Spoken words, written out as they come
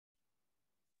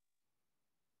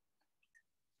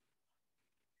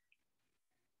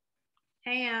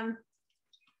Hey,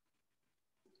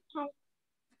 Hi.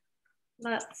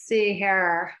 let's see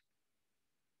here.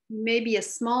 Maybe a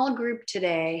small group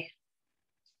today.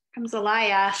 Comes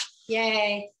Alaya.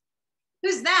 Yay.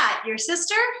 Who's that? Your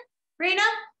sister, Raina?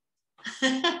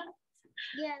 Yeah,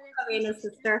 that's Raina's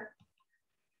sister.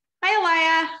 Hi,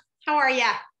 Alaya. How are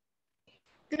ya?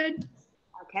 Good.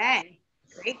 Okay,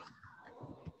 great.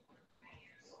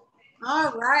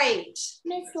 All right.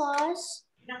 Miss Laws,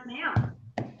 Yes, ma'am.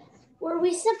 were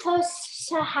we supposed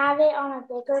to have it on a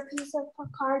bigger piece of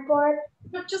cardboard?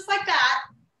 Just like that,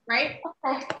 right?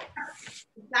 Okay.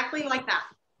 Exactly like that.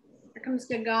 Here comes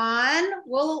Gagan.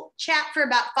 We'll chat for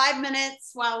about 5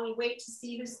 minutes while we wait to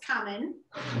see who's coming.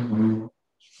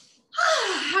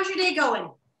 How's your day going?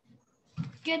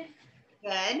 Good.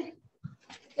 Good.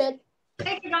 Good.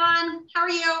 Hey, Gagan. How are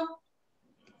you?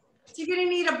 So you're gonna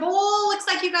need a bowl. Looks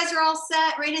like you guys are all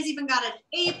set. Raina's even got an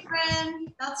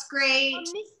apron. That's great.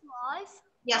 Miss Laws?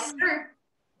 Yes, sir.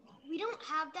 We don't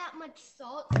have that much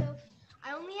salt, so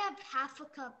I only have half a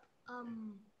cup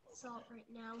salt right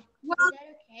now. Well, is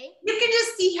that okay? You can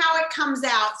just see how it comes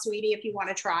out, sweetie, if you want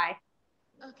to try.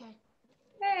 Okay.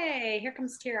 Hey, here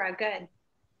comes Kira. Good.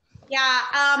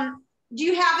 Yeah. Do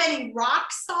you have any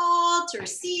rock salt or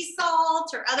sea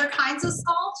salt or other kinds of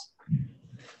salt?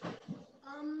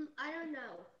 I don't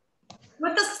know.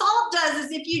 What the salt does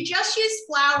is if you just use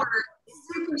flour, it's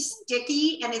super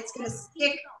sticky and it's going to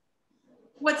stick.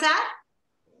 What's that?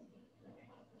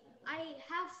 I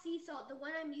have sea salt. The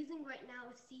one I'm using right now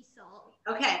is sea salt.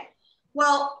 Okay.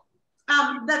 Well,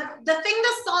 the thing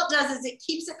the salt does is it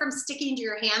keeps it from sticking to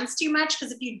your hands too much,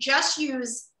 because if you just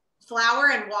use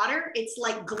flour and water, it's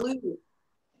like glue.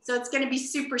 So it's going to be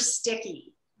super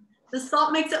sticky. The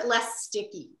salt makes it less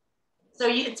sticky. So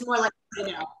it's more like,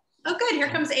 you know. Oh, good. Here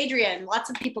comes Adrian.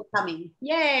 Lots of people coming.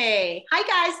 Yay. Hi,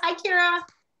 guys. Hi, Kira.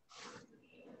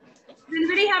 Does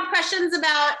anybody have questions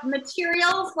about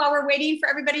materials while we're waiting for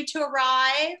everybody to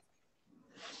arrive?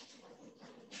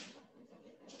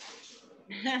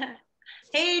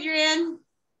 Hey, Adrian.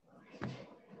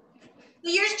 So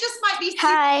yours just might be.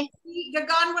 Hi.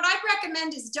 Gagan, what I'd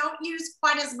recommend is don't use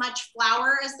quite as much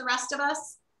flour as the rest of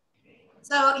us.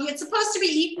 So it's supposed to be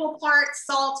equal parts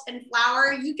salt and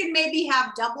flour. You can maybe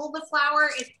have double the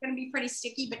flour. It's going to be pretty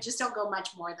sticky, but just don't go much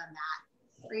more than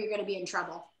that, or you're going to be in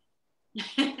trouble.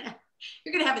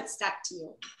 You're going to have it stuck to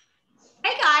you.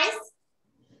 Hey, guys.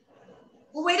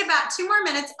 We'll wait about 2 more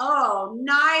minutes. Oh,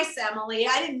 nice, Emily.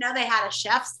 I didn't know they had a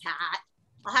chef's hat.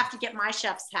 I'll have to get my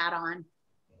chef's hat on.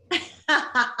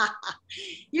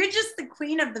 You're just the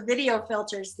queen of the video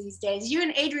filters these days. You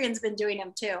and Adrian's been doing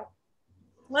them too.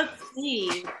 Let's see.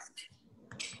 I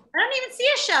don't even see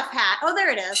a chef hat. Oh,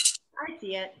 there it is. I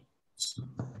see it.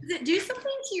 Does it do something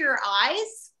to your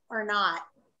eyes or not?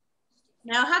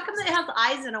 No, how come it has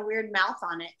eyes and a weird mouth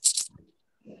on it?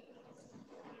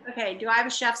 Okay, do I have a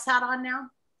chef's hat on now?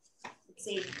 Let's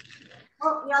see.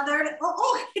 Oh, yeah, there it is.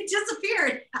 Oh, it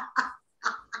disappeared.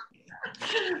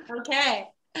 Okay.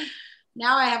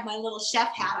 Now I have my little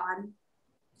chef hat on.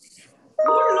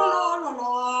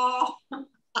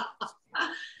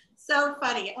 So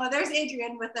funny. Oh, there's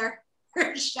Adrian with her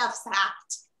chef's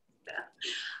hat.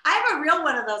 I have a real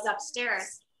one of those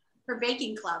upstairs for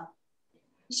baking club.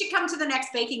 You should come to the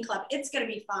next baking club. It's going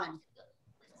to be fun.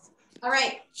 All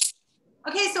right.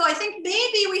 Okay, so I think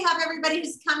maybe we have everybody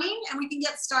who's coming and we can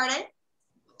get started.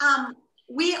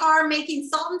 We are making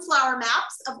salt and flour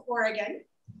maps of Oregon.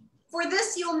 For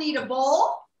this, you'll need a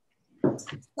bowl,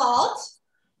 salt,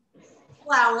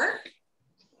 flour,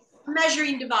 a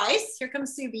measuring device. Here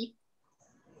comes Subi.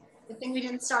 Good thing we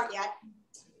didn't start yet.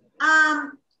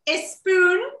 A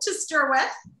spoon to stir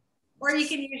with, or you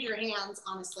can use your hands,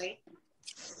 honestly.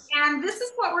 And this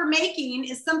is what we're making,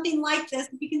 is something like this.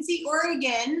 You can see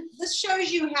Oregon. This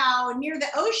shows you how near the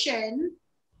ocean,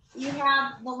 you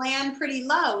have the land pretty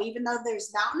low, even though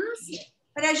there's mountains.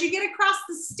 But as you get across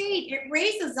the state, it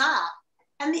raises up.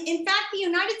 And in fact, the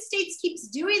United States keeps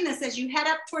doing this as you head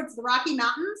up towards the Rocky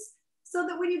Mountains, so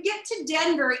that when you get to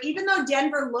Denver, even though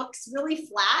Denver looks really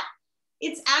flat,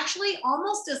 it's actually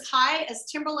almost as high as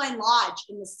Timberline Lodge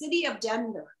in the city of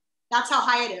Denver. That's how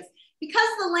high it is. Because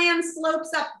the land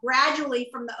slopes up gradually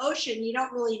from the ocean, you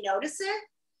don't really notice it.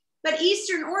 But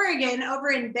Eastern Oregon over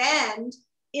in Bend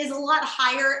is a lot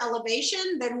higher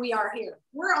elevation than we are here.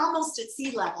 We're almost at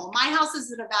sea level. My house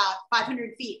is at about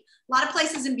 500 feet. A lot of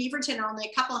places in Beaverton are only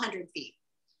a couple hundred feet.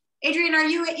 Adrian, are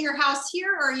you at your house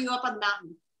here or are you up on the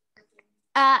mountain?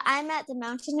 I'm at the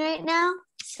mountain right now,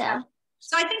 so.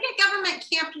 So I think at government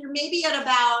camp, you're maybe at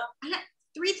about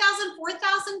 3,000,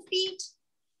 4,000 feet.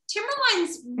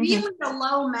 Timberline's really a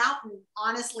low mountain,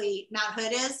 honestly, Mount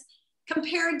Hood is.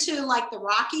 compared to like the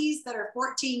Rockies that are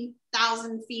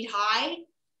 14,000 feet high,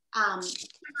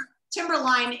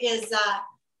 Timberline is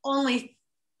only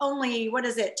what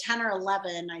is it, 10 or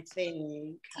 11, I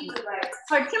think.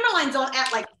 So Timberline's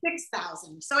at like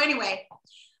 6,000. So anyway,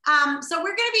 so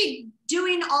we're going to be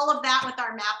doing all of that with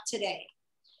our map today.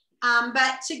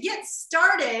 But to get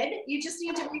started, you just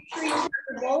need to make sure you have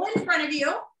the bowl in front of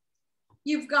you.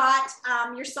 You've got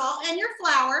your salt and your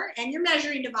flour and your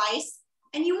measuring device,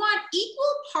 and you want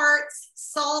equal parts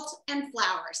salt and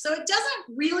flour. So it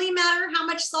doesn't really matter how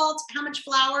much salt, how much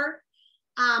flour,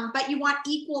 but you want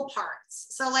equal parts.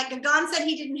 So like Gagan said,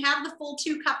 he didn't have the full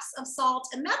 2 cups of salt,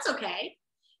 and that's okay.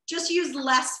 Just use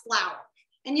less flour,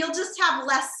 and you'll just have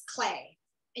less clay,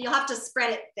 and you'll have to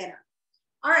spread it thinner.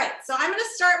 All right, so I'm gonna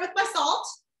start with my salt,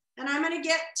 and I'm gonna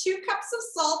get 2 cups of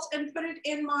salt and put it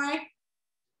in my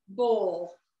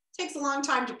bowl. It takes a long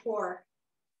time to pour.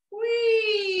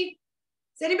 Whee!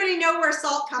 Does anybody know where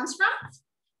salt comes from?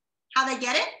 How they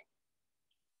get it?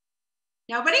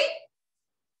 Nobody?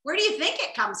 Where do you think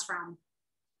it comes from?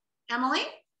 Emily?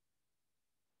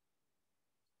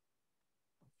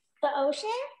 The ocean?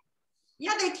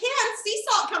 Yeah, they can. Sea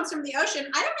salt comes from the ocean.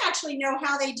 I don't actually know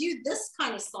how they do this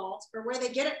kind of salt or where they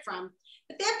get it from,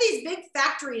 but they have these big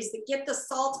factories that get the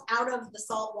salt out of the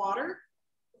salt water.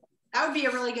 That would be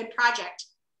a really good project.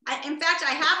 In fact,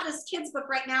 I have this kids book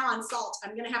right now on salt.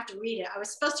 I'm gonna have to read it. I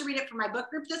was supposed to read it for my book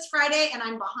group this Friday and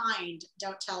I'm behind.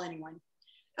 Don't tell anyone.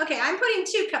 Okay, I'm putting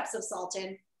 2 cups of salt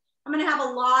in. I'm gonna have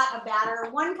a lot of batter.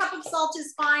 1 cup of salt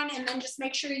is fine, and then just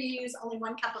make sure you use only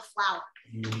 1 cup of flour.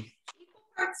 Equal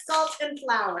parts salt and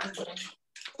flour.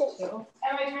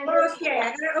 Okay,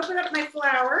 I'm gonna open up my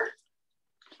flour.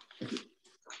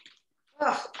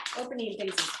 Oh, opening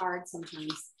things is hard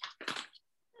sometimes.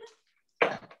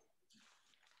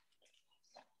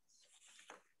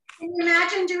 Can you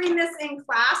imagine doing this in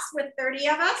class with 30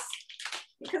 of us?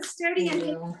 The custodian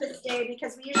hates this day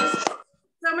because we use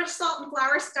so much salt and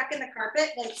flour stuck in the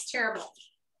carpet that it's terrible.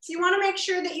 So you want to make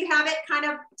sure that you have it kind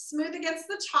of smooth against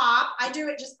the top. I do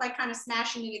it just by kind of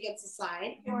smashing it against the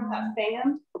side. You want that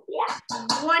fan? Yeah.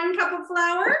 1 cup of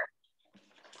flour.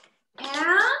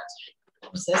 And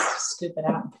What's this? Scoop it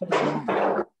out and put it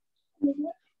in.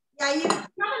 yeah, you have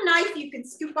a knife, you can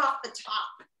scoop off the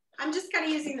top. I'm just kind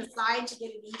of using the side to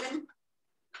get it even.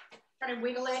 Try to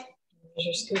wiggle it.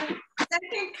 Here's your scoop.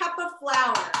 2nd cup of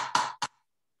flour.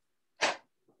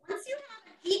 Once you have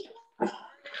an equal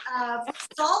of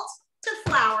salt to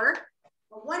flour,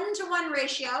 a 1-to-1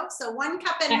 ratio, so 1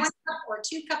 cup and 1 cup or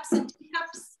 2 cups and 2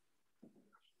 cups,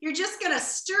 you're just gonna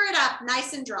stir it up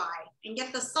nice and dry and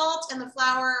get the salt and the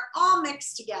flour all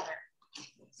mixed together.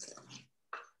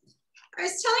 I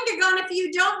was telling Gagan, if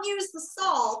you don't use the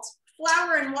salt,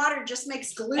 flour and water just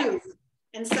makes glue.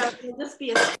 And so it'll just be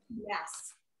a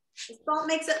mess. The salt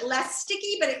makes it less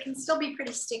sticky, but it can still be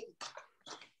pretty sticky.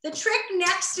 The trick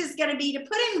next is gonna be to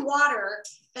put in water,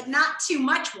 but not too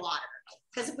much water.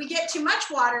 Because if we get too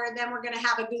much water, then we're gonna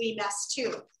have a gooey mess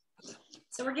too.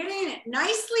 So we're getting it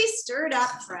nicely stirred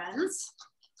up, friends.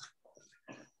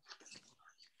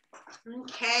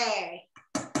 Okay.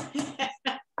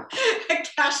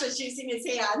 Gosh, is using his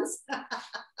hands.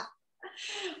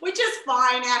 Which is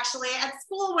fine, actually. At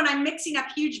school, when I'm mixing up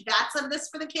huge vats of this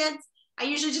for the kids, I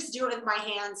usually just do it with my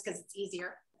hands because it's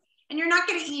easier. And you're not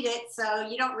going to eat it, so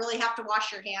you don't really have to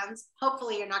wash your hands.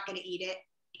 Hopefully, you're not going to eat it.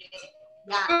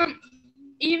 Yeah.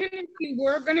 Even if you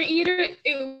were going to eat it,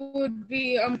 it would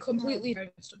be completely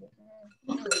digestible.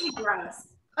 Completely gross.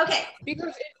 Okay.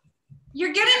 Because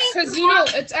you're going to need because you know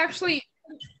it's actually.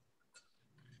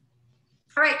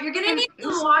 All right, you're going to need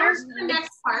some water for the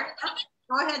next part.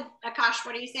 Go ahead, Akash.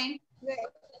 What are you saying?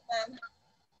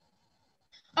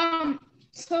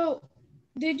 So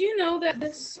did you know that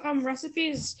this recipe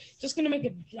is just gonna make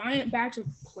a giant batch of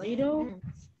Play-Doh?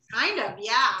 Kind of,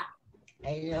 yeah.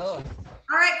 There you go.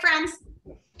 All right, friends.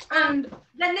 And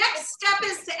The next step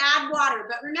is to add water,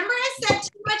 but remember I said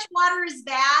too much water is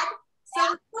bad,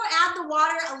 so we'll add the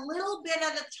water a little bit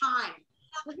at a time.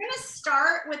 We're gonna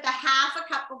start with a 1/2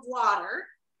 cup of water.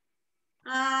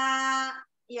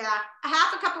 Yeah, a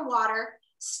 1/2 cup of water.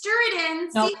 Stir it in.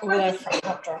 No, See over there for a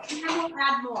cup jar. and then we'll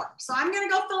add more. So I'm gonna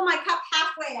go fill my cup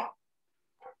halfway up.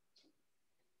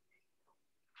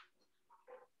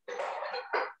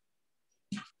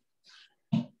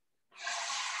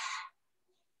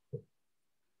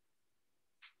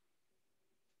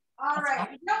 All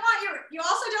right. You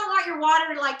also don't want your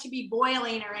water like to be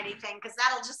boiling or anything because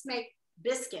that'll just make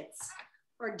biscuits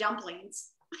or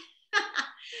dumplings.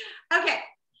 Okay.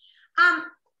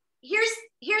 Here's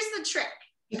the trick.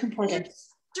 You can pour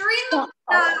this. During the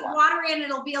water in,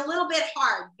 it'll be a little bit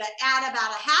hard, but add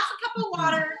about a half a cup of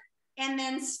water and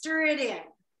then stir it in.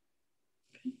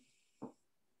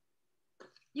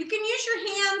 You can use your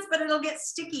hands, but it'll get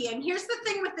sticky. And here's the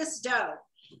thing with this dough.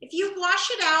 If you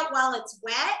wash it out while it's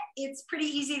wet, it's pretty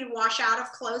easy to wash out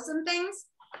of clothes and things.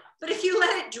 But if you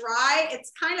let it dry,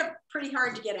 it's kind of pretty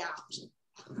hard to get out.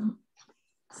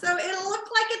 So it'll look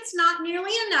like it's not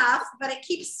nearly enough, but it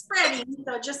keeps spreading.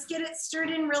 So just get it stirred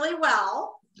in really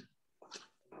well.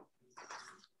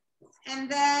 And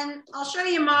then I'll show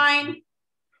you mine.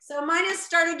 So mine is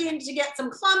starting to get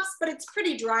some clumps, but it's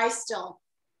pretty dry still.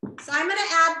 So I'm gonna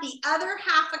add the other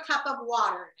half a cup of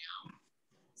water now.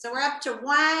 So we're up to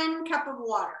 1 cup of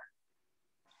water.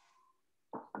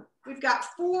 We've got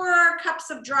 4 cups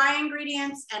of dry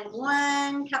ingredients and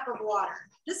 1 cup of water.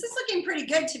 This is looking pretty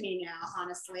good to me now,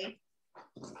 honestly.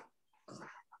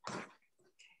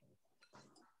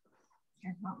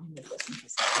 Here, help me with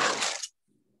this.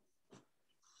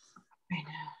 Right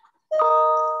now.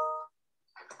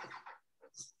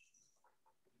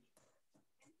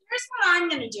 Here's what I'm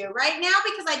gonna do right now,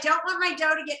 because I don't want my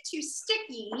dough to get too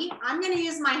sticky. I'm gonna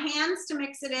use my hands to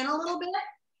mix it in a little bit.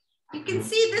 You can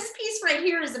see this piece right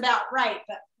here is about right,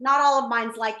 but not all of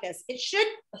mine's like this. It should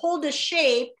hold a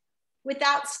shape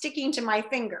without sticking to my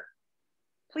finger.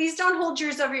 Please don't hold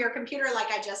yours over your computer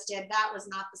like I just did. That was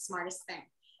not the smartest thing.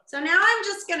 So now I'm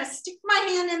just gonna stick my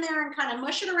hand in there and kind of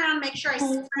mush it around, make sure I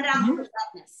spread out the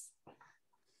wetness.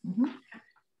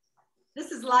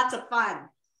 This is lots of fun.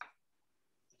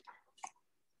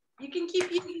 You can keep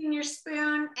using your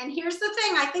spoon. And here's the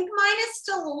thing, I think mine is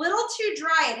still a little too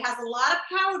dry. It has a lot of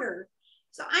powder.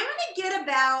 So I'm gonna get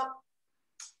about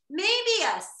maybe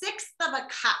a 1/6 of a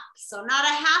cup. So not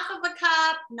a half of a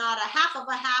cup, not a half of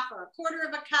a half or a quarter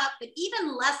of a cup, but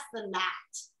even less than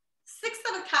that. 1/6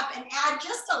 of a cup, and add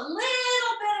just a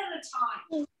little bit at a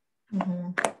time.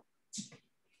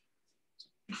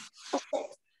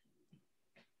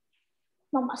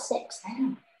 Mama, 6. I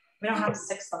know. We don't have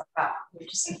 6 of a cup. We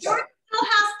just If yours still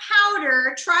has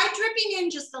powder, try dripping in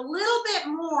just a little bit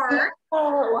more,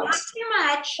 not too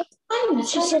much.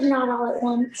 She said not all at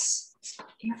once.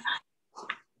 You're fine.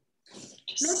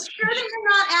 Make sure that you're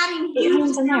not adding Put your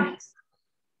hands huge in there.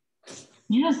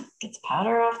 Yeah, get the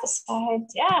powder off the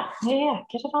sides. Yeah.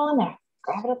 Get it all in there.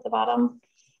 Grab it at the bottom.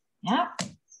 Yeah.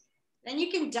 Then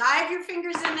you can dive your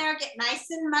fingers in there, get nice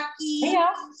and mucky.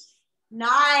 Yeah.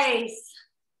 Nice.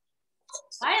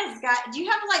 Maya's got, do you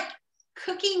have like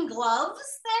cooking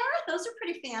gloves there? Those are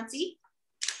pretty fancy.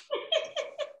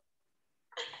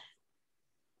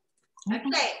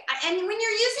 Okay, and when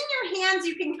you're using your hands,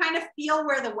 you can kind of feel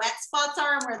where the wet spots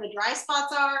are and where the dry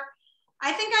spots are.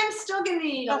 I think I'm still gonna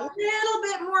need a little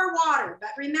bit more water,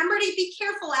 but remember to be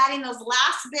careful adding those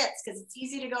last bits because it's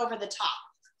easy to go over the top.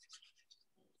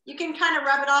 You can kind of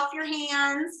rub it off your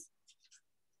hands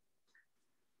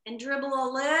and dribble a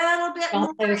little bit more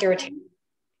Don't play with your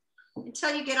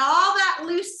until you get all that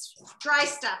loose, dry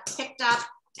stuff picked up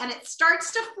and it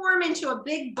starts to form into a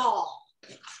big ball.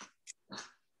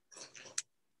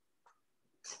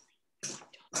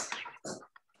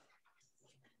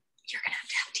 You're gonna have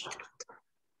to have teeth.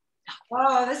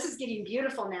 Oh, this is getting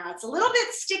beautiful now. It's a little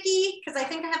bit sticky because I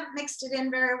think I haven't mixed it in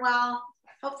very well.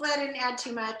 Hopefully I didn't add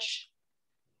too much.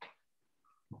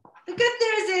 The good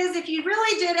news is if you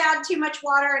really did add too much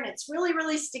water and it's really,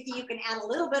 really sticky, you can add a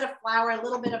little bit of flour, a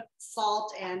little bit of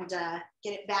salt, and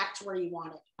get it back to where you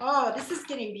want it. Oh, this is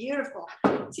getting beautiful.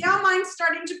 See how mine's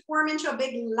starting to form into a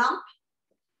big lump?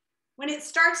 When it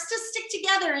starts to stick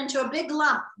together into a big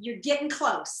lump, you're getting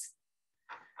close.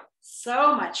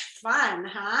 So much fun,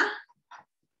 huh?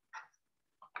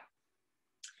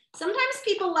 Sometimes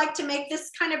people like to make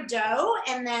this kind of dough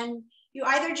and then you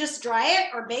either just dry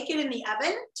it or bake it in the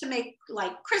oven to make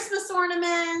like Christmas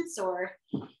ornaments, or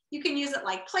you can use it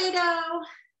like Play-Doh.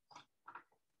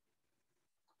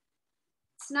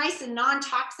 It's nice and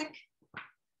non-toxic,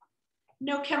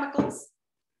 no chemicals.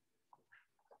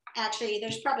 Actually,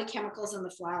 there's probably chemicals in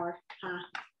the flour, huh?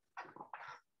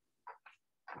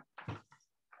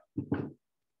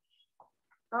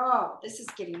 Oh, this is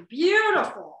getting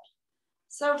beautiful.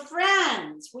 So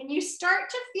friends, when you start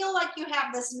to feel like you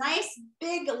have this nice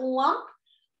big lump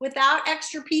without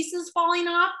extra pieces falling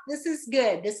off, this is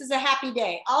good. This is a happy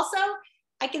day. Also,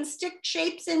 I can stick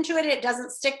shapes into it. It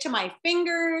doesn't stick to my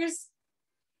fingers.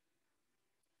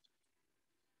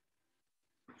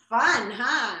 Fun,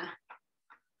 huh?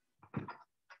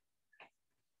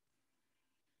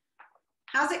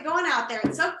 How's it going out there?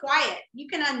 It's so quiet. You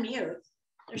can unmute.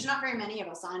 There's not very many of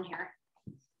us on here.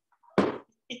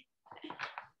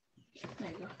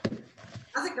 There you go.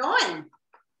 How's it going?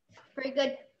 Pretty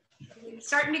good. It's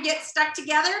starting to get stuck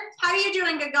together. How are you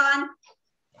doing, Gagan?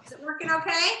 Is it working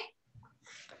okay?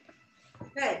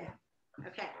 Good.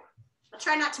 Okay. I'll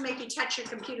try not to make you touch your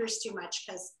computers too much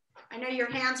because I know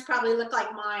your hands probably look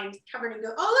like mine, covered in go.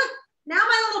 Oh, look, now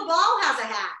my little ball has a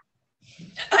hat.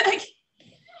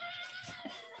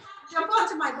 Jump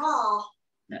onto my ball.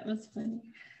 That was funny.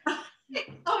 Oh,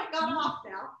 it got off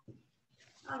now.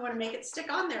 I want to make it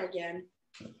stick on there again.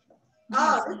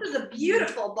 Oh, this is a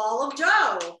beautiful ball of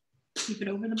dough. Keep it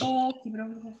over the bowl. Keep it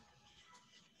over the bowl.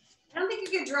 I don't think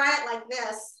you could dry it like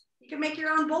this. You can make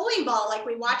your own bowling ball like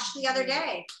we watched the other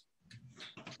day.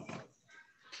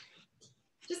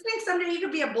 Just think someday you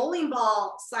could be a bowling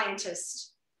ball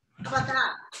scientist. How about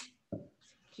that?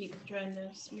 Keep trying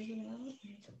to smooth it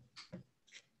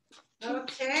out.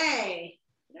 Okay.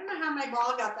 I don't know how my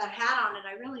ball got that hat on it.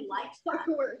 I really liked that.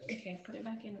 Okay, put it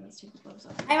back in and let's take the gloves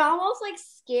off. I'm almost like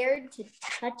scared to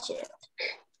touch it.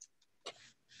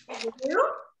 You do?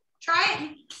 Try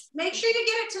it. Make sure you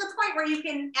get it to the point where you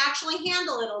can actually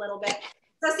handle it a little bit.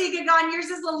 So see, Gagan, yours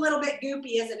is a little bit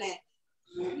goopy, isn't it?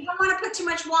 You don't want to put too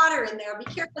much water in there. Be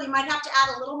careful. You might have to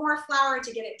add a little more flour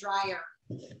to get it drier.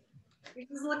 Yours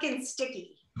is looking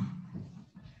sticky.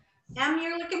 Em,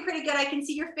 you're looking pretty good. I can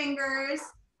see your fingers.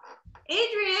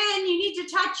 Adrian, you need to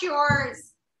touch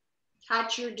yours.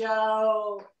 Touch your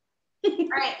dough. All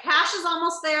right, Cash is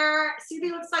almost there.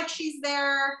 Subi looks like she's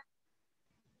there.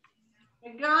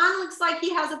 Gagan looks like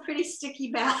he has a pretty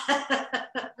sticky bath.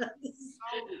 But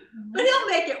he'll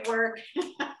make it work.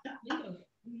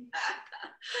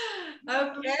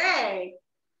 Okay.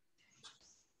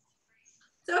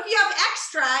 So if you have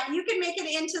extra, you can make it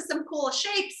into some cool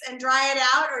shapes and dry it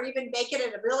out, or even bake it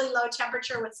at a really low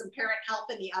temperature with some parent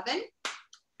help in the oven.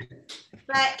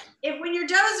 But when your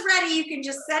dough is ready, you can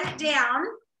just set it down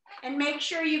and make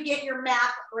sure you get your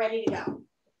map ready to go.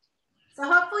 So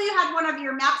hopefully you had one of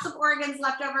your maps of Oregons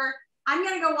left over. I'm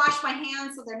gonna go wash my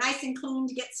hands so they're nice and clean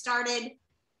to get started.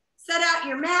 Set out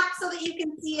your map so that you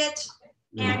can see it.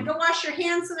 And go wash your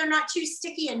hands so they're not too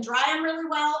sticky and dry them really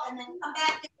well. And then come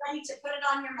back, get ready to put it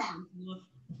on your map.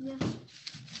 Yeah.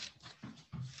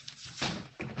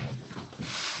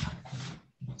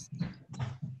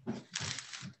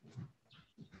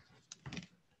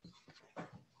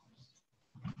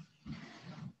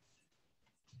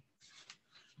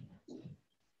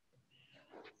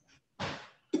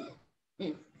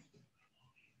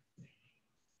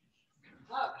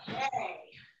 Okay.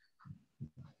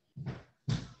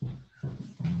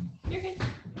 You're good.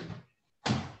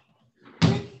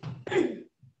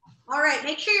 All right,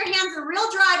 make sure your hands are real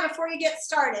dry before you get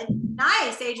started.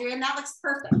 Nice, Adrian, that looks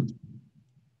perfect.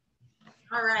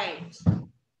 All right.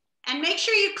 And make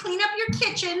sure you clean up your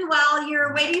kitchen while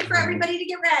you're waiting for everybody to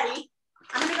get ready.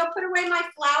 I'm gonna go put away my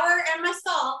flour and my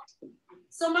salt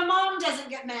so my mom doesn't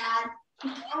get mad.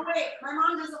 Oh wait, my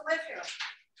mom doesn't live here.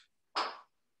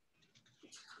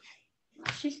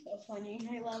 She's so funny.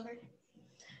 I love her.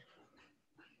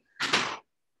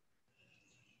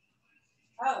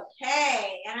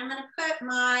 Okay, and I'm gonna put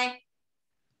my,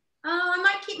 I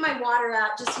might keep my water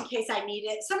out just in case I need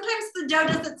it. Sometimes the dough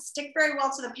doesn't stick very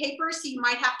well to the paper, so you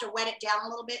might have to wet it down a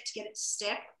little bit to get it to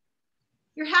stick.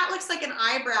 Your hat looks like an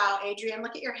eyebrow, Adrian.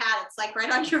 Look at your hat, it's like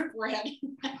right on your forehead.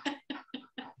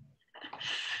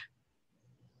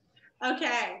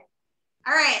 Okay,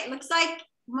 all right, looks like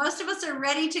most of us are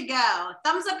ready to go.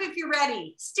 Thumbs up if you're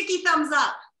ready. Sticky thumbs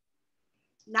up.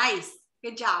 Nice,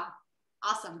 good job,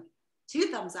 awesome. 2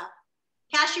 thumbs up.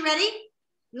 Cash, you ready?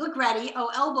 You look ready.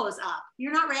 Oh, elbows up.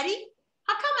 You're not ready?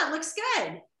 How come? It looks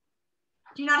good.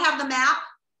 Do you not have the map?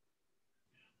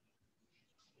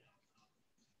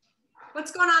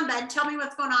 What's going on, bud? Tell me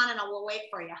what's going on and I will wait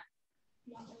for you.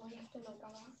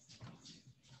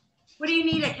 What do you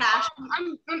need, Cash?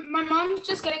 My mom's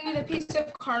just getting me the piece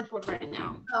of cardboard right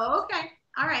now. Oh, okay.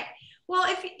 All right. Well,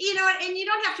 if you know, and you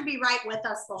don't have to be right with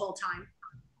us the whole time.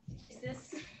 Is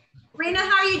this? Rena,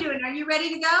 how are you doing? Are you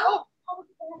ready to go?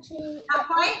 Not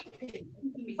quite?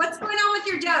 What's going on with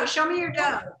your dough? Show me your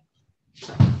dough.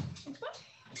 Oh,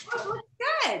 it looks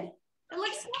good. It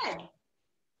looks good.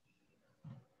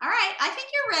 All right, I think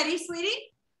you're ready,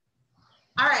 sweetie.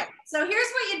 All right, so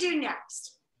here's what you do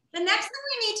next. The next thing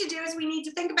we need to do is we need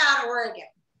to think about Oregon.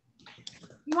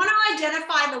 You want to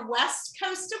identify the west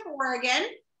coast of Oregon,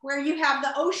 where you have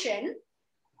the ocean.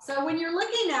 So when you're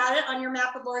looking at it on your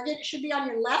map of Oregon, it should be on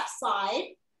your left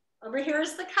side. Over here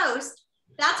is the coast.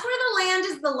 That's where the land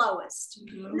is the lowest.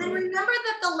 And then remember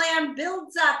that the land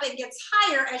builds up and gets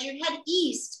higher as you head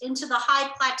east into the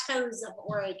high plateaus of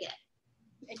Oregon.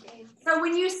 So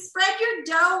when you spread your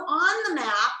dough on the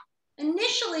map,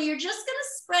 initially you're just gonna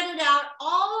spread it out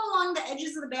all along the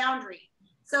edges of the boundary.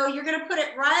 So you're gonna put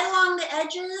it right along the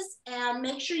edges and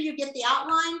make sure you get the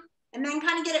outline, and then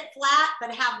kind of get it flat,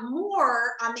 but have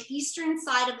more on the eastern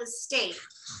side of the state.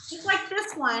 Just like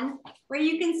this one, where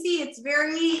you can see it's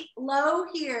very low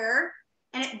here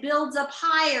and it builds up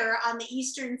higher on the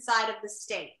eastern side of the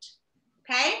state,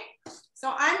 okay?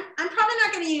 So I'm probably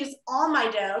not gonna use all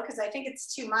my dough because I think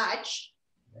it's too much.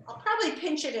 I'll probably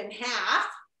pinch it in half.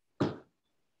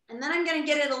 And then I'm gonna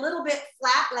get it a little bit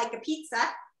flat like a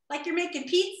pizza, like you're making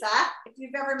pizza. If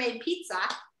you've ever made pizza,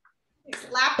 you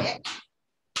slap it.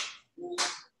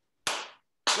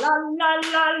 La la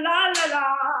la la la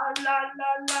la la la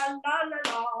la la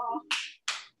la.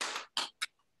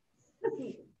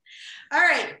 All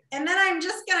right, and then I'm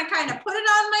just gonna kind of put it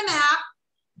on my map,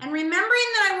 and remembering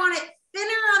that I want it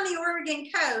thinner on the Oregon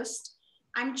coast,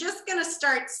 I'm just gonna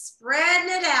start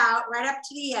spreading it out right up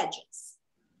to the edges.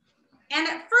 And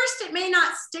at first it may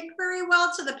not stick very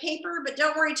well to the paper, but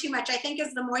don't worry too much. I think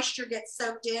as the moisture gets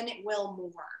soaked in, it will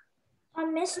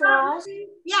more. Miss Laws,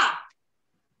 Yeah.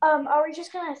 are we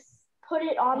just gonna put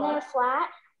it on there flat?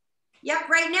 Yep,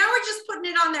 right now we're just putting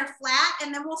it on there flat,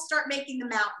 and then we'll start making the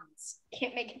mountains.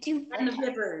 Can't make it too And the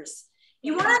rivers.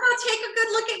 You want to go take a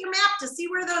good look at your map to see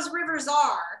where those rivers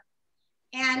are.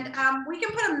 And we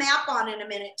can put a map on in a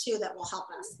minute too that will help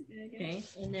us. Okay,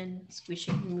 and then squish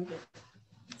it and move it.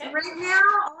 So right now,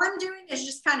 all I'm doing is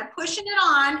just kind of pushing it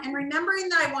on and remembering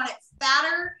that I want it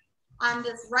fatter on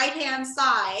this right-hand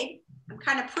side. I'm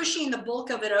kind of pushing the bulk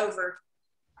of it over.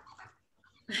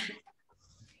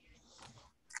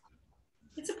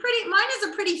 Mine is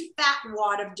a pretty fat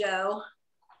wad of dough,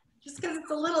 just because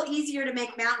it's a little easier to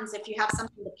make mountains if you have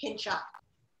something to pinch up.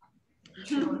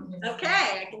 Okay,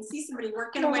 I can see somebody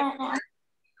working away.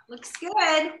 Looks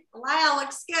good. Lyle,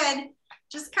 looks good.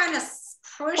 Just kind of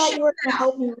push it out.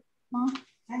 Help me.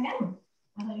 I am.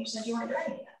 I thought you said you weren't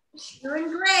ready yet. Doing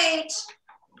great.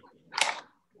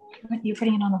 You're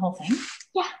putting it on the whole thing?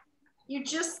 Yeah.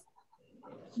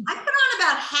 I put on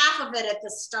about half of it at the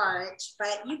start,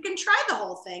 but you can try the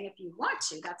whole thing if you want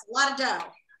to. That's a lot of dough.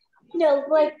 No,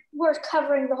 like we're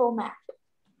covering the whole map.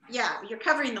 Yeah, you're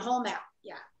covering the whole map.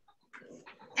 Yeah.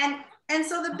 And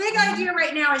so the big idea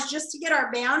right now is just to get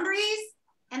our boundaries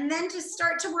and then to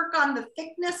start to work on the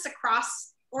thickness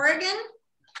across Oregon.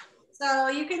 So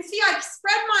you can see I've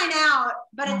spread mine out,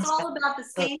 but it's all about the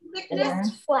same thickness.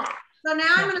 It's flat. So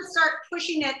now I'm going to start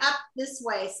pushing it up this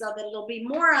way so that it'll be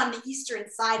more on the eastern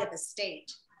side of the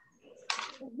state.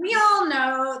 We all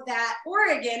know that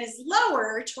Oregon is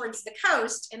lower towards the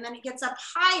coast, and then it gets up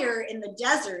higher in the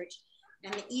desert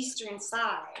and the eastern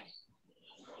side.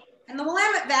 And the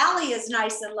Willamette Valley is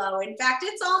nice and low. In fact,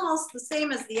 it's almost the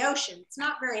same as the ocean. It's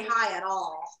not very high at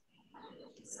all.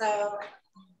 So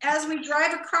as we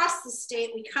drive across the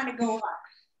state, we kind of go up.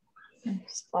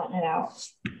 Just flatten it out.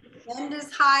 Bend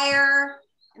is higher,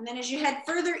 and then as you head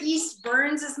further east,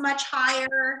 Burns is much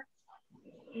higher.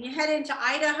 When you head into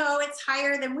Idaho, it's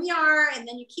higher than we are, and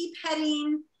then you keep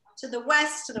heading to the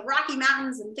west, to the Rocky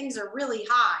Mountains, and things are really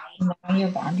high. And now your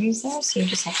boundaries there, so you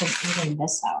just have to even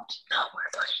this out.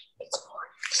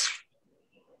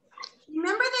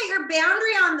 Remember that your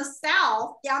boundary on the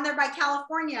south, down there by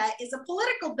California, is a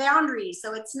political boundary,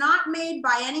 so it's not made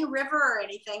by any river or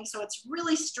anything, so it's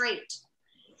really straight.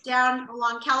 Down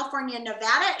along California and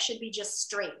Nevada, it should be just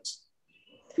straight.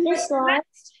 Miss Laws,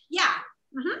 Yeah.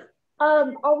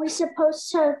 are we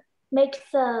supposed to make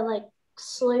the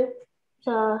slope?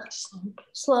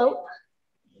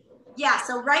 Yeah,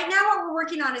 so right now what we're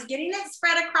working on is getting it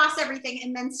spread across everything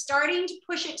and then starting to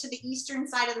push it to the eastern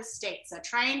side of the state. So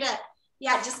trying to,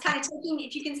 yeah, just kind of taking,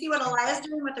 if you can see what Elia's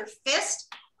doing with her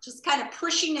fist, just kind of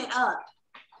pushing it up.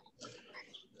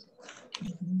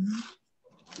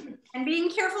 And being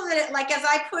careful that it, like as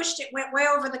I pushed, it went way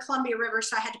over the Columbia River,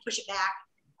 so I had to push it back.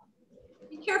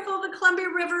 Be careful of the Columbia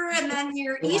River and then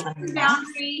your eastern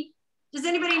boundary. Does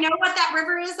anybody know what that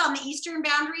river is on the eastern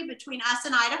boundary between us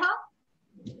and Idaho?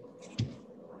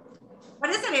 What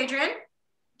is it, Adrian?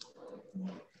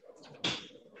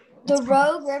 The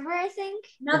Rogue River, I think.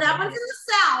 No, that one's in the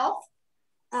south.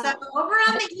 So over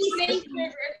on the east,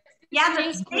 yeah,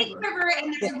 the Snake River,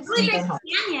 and there's a really big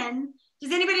canyon.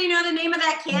 Does anybody know the name of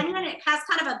that canyon? It has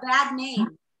kind of a bad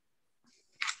name.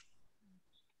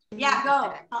 Yeah,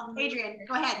 go. Adrian,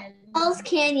 go ahead. Hell's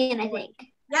Canyon, I think.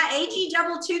 Yeah, AG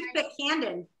Double Toothpick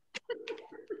Canyon.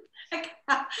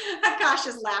 Akash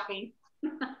is laughing.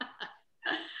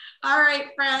 All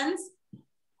right, friends.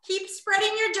 Keep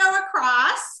spreading your dough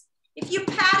across. If you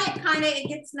pat it, it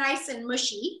gets nice and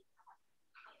mushy.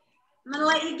 I'm gonna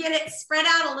let you get it spread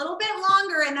out a little bit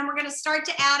longer, and then we're gonna start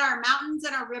to add our mountains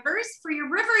and our rivers. For your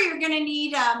river, you're gonna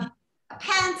need a a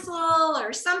pencil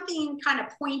or something kind of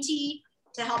pointy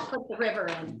to help put the river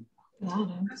in. Yeah,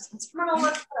 I'm gonna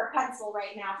look for a pencil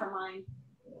right now for mine.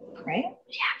 right?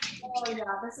 Oh yeah,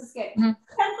 this is good. Mhm.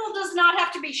 Pencil does not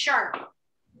have to be sharp.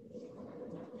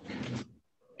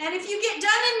 And if you get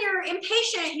done and you're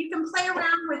impatient, you can play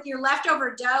around with your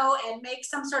leftover dough and make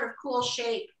some sort of cool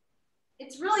shape.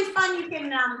 It's really fun. You can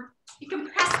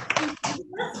press it into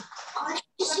this.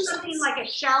 Something like a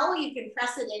shell, you can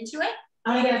press it into it.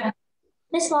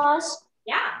 Miss Laws,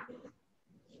 Yeah.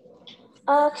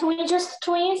 can we use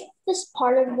this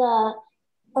part of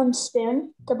the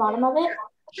spoon, the bottom of it?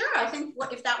 Sure, I think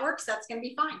if that works, that's gonna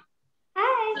be fine.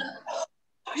 Hi.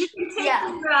 You can take Yeah.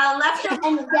 your leftover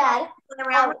And Dad, play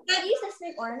around with we it. use this to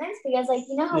make ornaments because, like,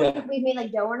 you know how we've made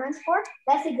like dough ornaments before?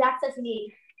 That's the exact stuff we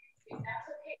need.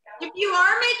 If you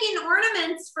are making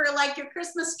ornaments for like your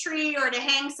Christmas tree or to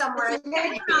hang somewhere, you can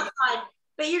put them outside,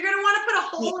 but you're gonna want to put a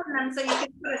hole in them so you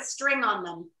can put a string on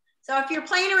them. So if you're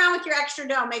playing around with your extra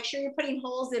dough, make sure you're putting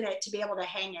holes in it to be able to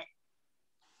hang it.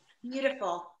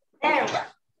 Beautiful. There we go.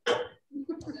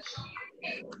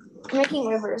 Making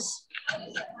rivers. What?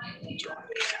 Do you want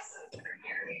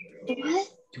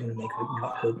to make her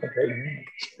right here?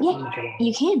 Yeah,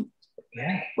 you can.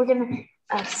 Yeah. We're gonna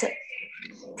sit.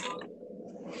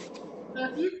 So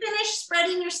if you finish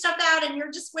spreading your stuff out and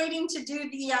you're just waiting to do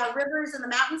the rivers and the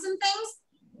mountains and things,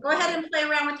 go ahead and play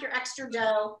around with your extra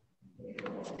dough.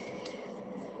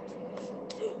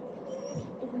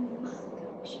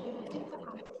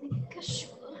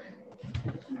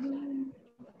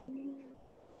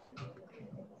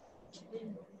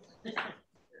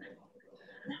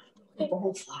 The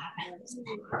whole flat.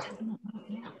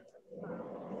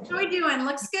 How are we doing?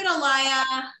 Looks good, Alaya.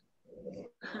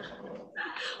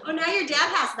 Oh, now your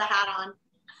dad has the hat on.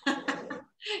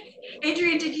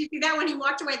 Adrian, did you see that when he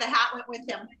walked away? The hat went with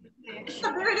him.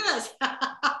 Oh, there it is.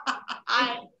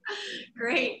 Hi.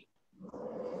 Great.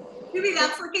 Ruby,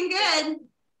 that's looking good.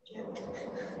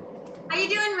 How you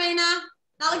doing, Raina?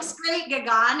 That looks great,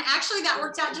 Gagan. Actually, that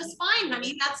worked out just fine,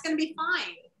 honey. That's going to be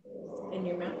fine. In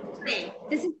your mouth. Great.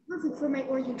 This is perfect for my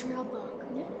Oregon Trail book.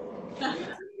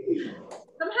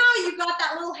 Somehow you got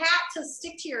that little hat to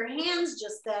stick to your hands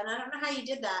just then. I don't know how you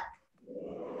did that.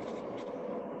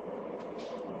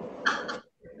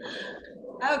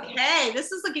 Okay,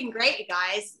 this is looking great, you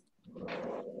guys.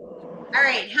 All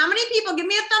right, how many people, give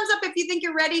me a thumbs up if you think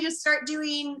you're ready to start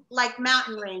doing like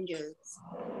mountain ranges.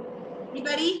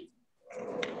 Anybody?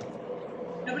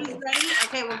 Nobody's ready?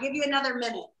 Okay, we'll give you another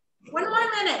minute. One more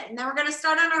minute, and then we're gonna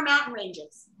start on our mountain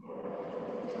ranges.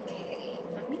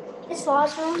 Miss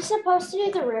Laws, were we supposed to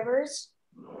do the rivers?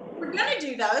 We're gonna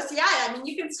do those, yeah. I mean,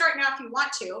 you can start now if you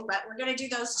want to, but we're gonna do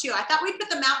those too. I thought we'd put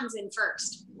the mountains in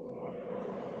first.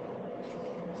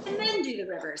 And then do the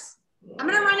rivers. I'm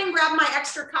gonna run and grab my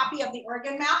extra copy of the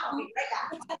Oregon map. I'll be right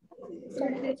back.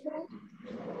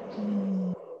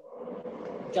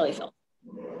 Jellyfill.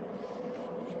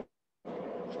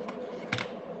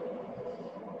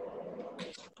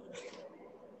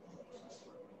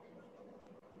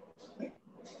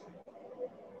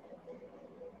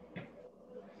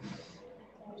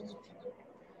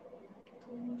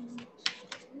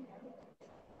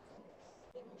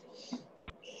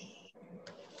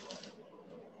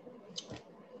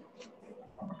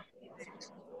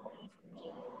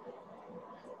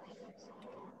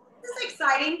 This is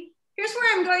exciting. Here's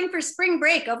where I'm going for spring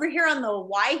break, over here on the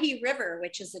Waihe River,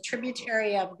 which is a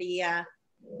tributary of the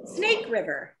Snake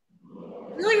River.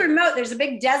 Really remote. There's a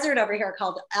big desert over here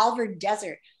called Alvord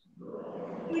Desert.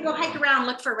 We go hike around,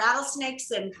 look for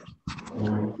rattlesnakes and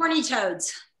horny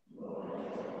toads.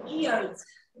 Geodes.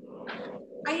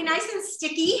 Are you nice and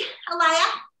sticky, Alaya?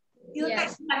 You look like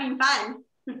you're having fun.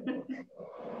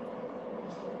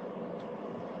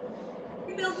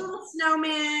 You build a little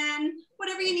snowman,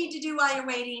 whatever you need to do while you're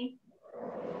waiting.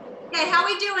 Okay, how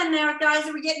we doing there, guys?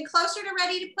 Are we getting closer to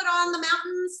ready to put on the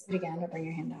mountains? Again, don't bring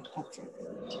your hand out.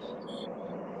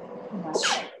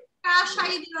 Gosh, how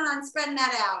you doing on spreading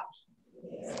that out?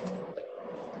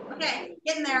 Okay,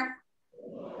 getting there.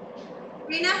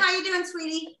 Rena, how you doing,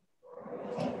 sweetie?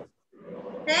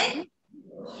 Okay.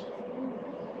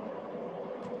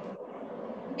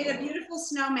 Made a beautiful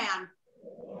snowman.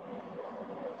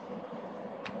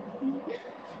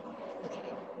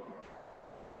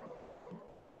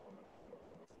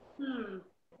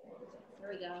 There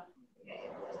we go.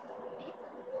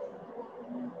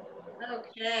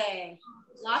 Okay,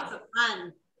 lots of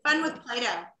fun. Fun with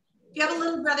Play-Doh. If you have a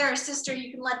little brother or sister,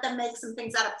 you can let them make some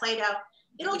things out of Play-Doh.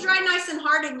 It'll dry nice and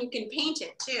hard and you can paint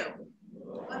it too.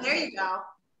 Oh, there you go.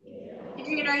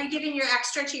 Adrian, are you giving your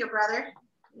extra to your brother?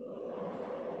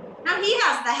 Now he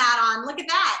has the hat on. Look at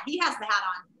that. He has the hat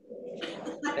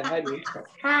on. Hi, Dee.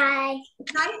 Hi.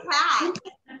 Nice hat.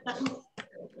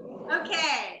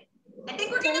 Okay. I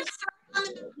think we're going to start on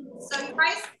the, so you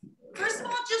guys, first of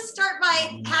all, just start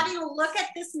by having a look at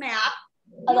this map.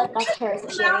 Oh, look, that's hers.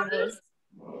 She already made.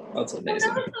 That's You'll amazing.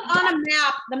 notice that on a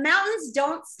map, the mountains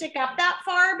don't stick up that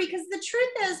far because the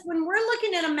truth is when we're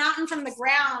looking at a mountain from the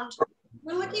ground,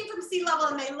 we're looking from sea level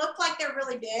and they look like they're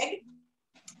really big.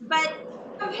 But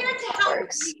compared to how big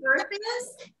the earth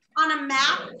is on a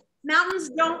map, mountains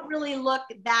don't really look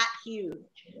that huge.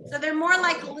 So they're more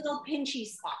like little pinchy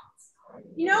spots.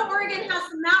 You know, Oregon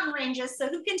has some mountain ranges. So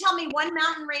who can tell me one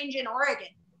mountain range in Oregon?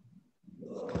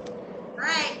 All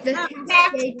right. The Oh,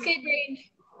 Cascade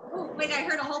Range. oh, wait, I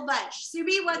heard a whole bunch.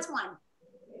 Subi, what's one?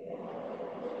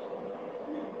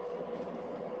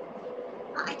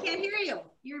 I can't hear you.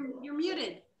 You're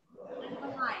muted. I don't know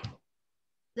why.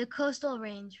 The Coastal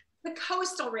Range. The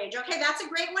coastal range. Okay, that's a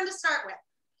great one to start with.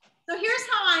 So here's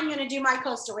how I'm going to do my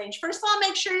coastal range. First of all,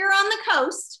 make sure you're on the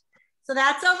coast. So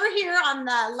that's over here on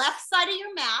the left side of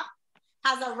your map,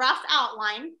 has a rough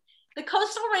outline. The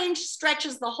coastal range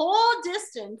stretches the whole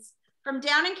distance from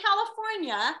down in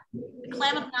California, the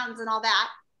Klamath Mountains and all that,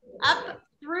 up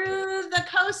through the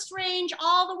coast range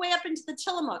all the way up into the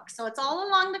Tillamook. So it's all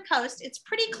along the coast. It's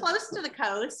pretty close to the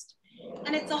coast.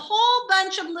 And it's a whole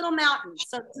bunch of little mountains.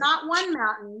 So it's not one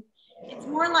mountain. It's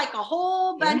more like a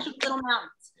whole bunch of little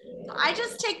mountains. So I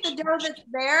just take the dough that's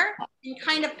there and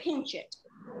kind of pinch it.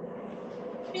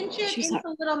 Pinch it She's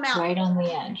into little mountains. Right on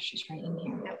the edge. She's right in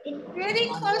here. Pretty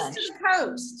on the close edge. to the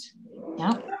coast.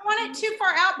 Yep. You don't want it too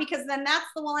far out because then that's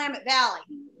the Willamette Valley.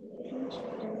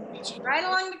 Right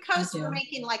along the coast, we're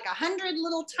making like 100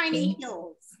 little tiny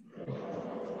hills.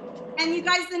 And you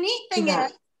guys, the neat thing Yeah.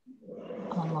 is,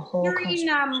 On the whole during coast.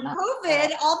 Not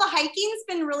COVID, all the hiking's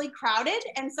been really crowded.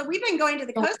 And so we've been going to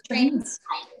the Oh, coast range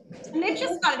please. and they've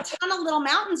just got a ton of little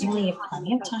mountains. You can have climb.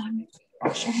 plenty of time.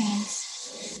 Wash your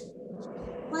hands.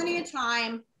 Plenty of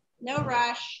time, no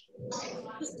rush.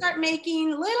 Just start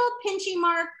making little pinchy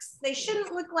marks. They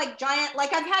shouldn't look like giant,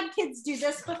 like I've had kids do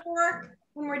this before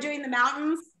when we're doing the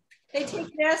mountains. They take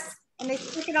this and they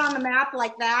stick it on the map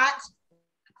like that.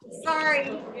 Sorry,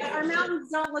 our mountains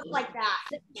don't look like that.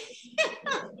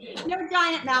 No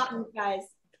giant mountains, guys.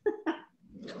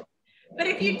 But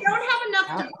if you don't have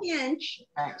enough to pinch,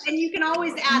 then you can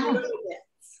always add little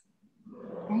bits.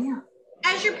 There you go.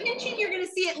 As you're pinching, you're going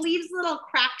to see it leaves little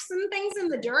cracks and things in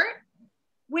the dirt.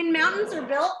 When mountains are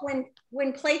built,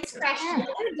 when plates crash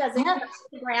together, does it touch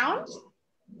the ground?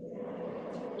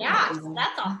 Yeah, so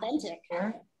that's authentic.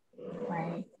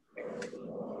 Right.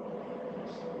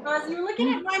 So as you're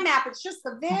looking at my map, it's just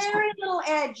the very little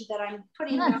edge that I'm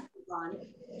putting mountains on.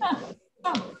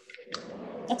 Oh,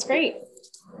 that's great.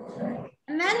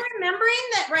 And then remembering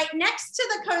that right next to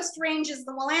the coast range is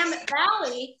the Willamette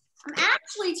Valley, I'm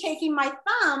actually taking my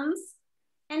thumbs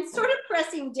and sort of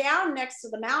pressing down next to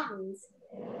the mountains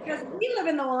because we live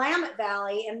in the Willamette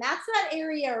Valley and that's that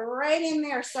area right in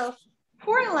there. So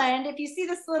Portland, if you see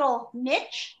this little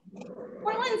niche,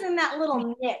 Portland's in that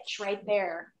little niche right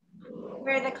there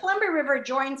where the Columbia River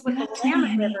joins with the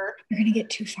Willamette River. You're going to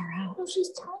get too far out.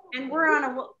 And we're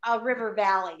on a river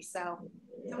valley. So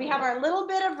we have our little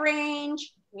bit of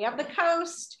range, we have the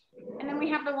coast, and then we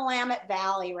have the Willamette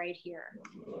Valley right here.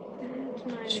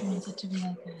 She wants it to be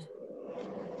like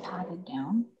a padded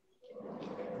down.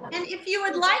 And if you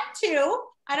would like to,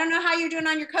 I don't know how you're doing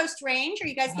on your coast range. Are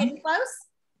you guys getting close?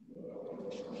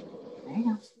 There you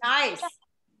go. Nice.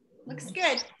 Looks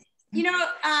good. You know,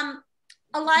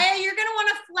 Alaya, you're going to want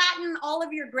to flatten all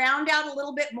of your ground out a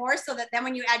little bit more so that then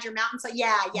when you add your mountain, so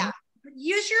yeah.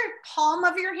 Use your palm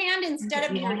of your hand instead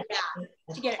of your back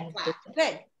to get it flat.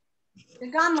 Good.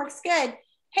 Gagan looks good.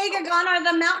 Hey, Gagan, are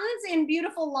the mountains in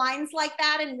beautiful lines like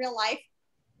that in real life?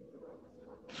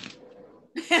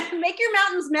 Make your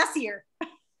mountains messier.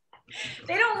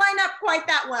 They don't line up quite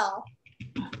that well.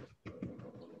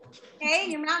 Okay,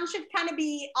 your mountain should kind of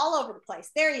be all over the place.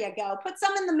 There you go. Put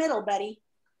some in the middle, buddy.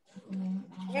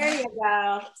 There you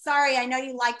go. Sorry, I know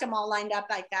you liked them all lined up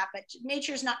like that, but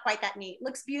nature's not quite that neat.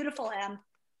 Looks beautiful, Em.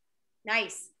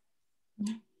 Nice.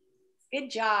 Good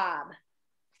job.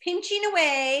 Pinching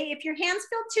away. If your hands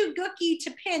feel too gooky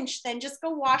to pinch, then just go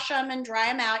wash them and dry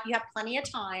them out. You have plenty of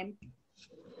time.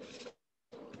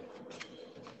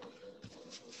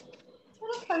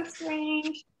 Little coast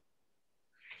range.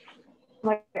 Oh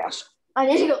my gosh. I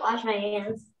need to go wash my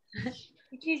hands.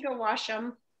 You can go wash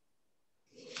them.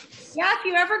 Yeah, if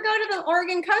you ever go to the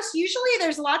Oregon coast, usually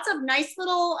there's lots of nice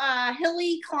little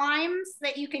hilly climbs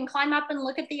that you can climb up and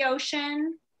look at the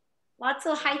ocean. Lots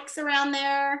of hikes around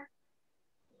there.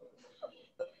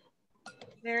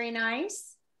 Very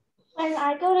nice. When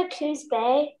I go to Coos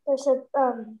Bay, there's a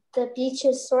the beach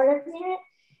is sort of near it,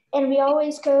 and we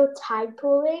always go tide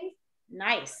pooling,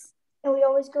 Nice. and we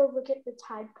always go look at the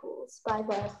tide pools by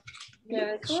the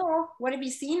Very cool. What have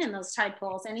you seen in those tide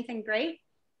pools? Anything great?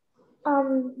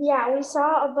 Yeah, we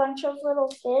saw a bunch of little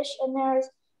fish, and there's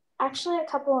actually a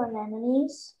couple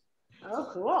anemones. Oh,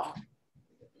 cool.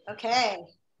 Okay.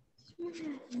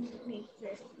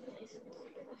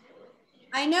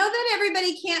 I know that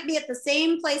everybody can't be at the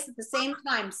same place at the same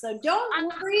time, so don't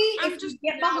worry if you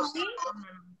get behind.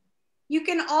 You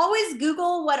can always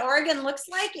Google what Oregon looks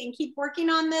like and keep working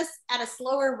on this at a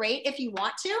slower rate if you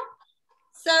want to.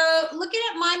 So looking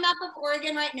at my map of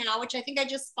Oregon right now, which I think I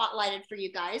just spotlighted for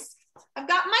you guys, I've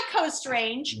got my coast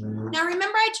range. Now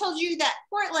remember I told you that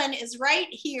Portland is right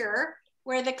here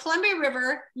where the Columbia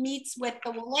River meets with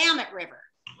the Willamette River.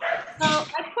 So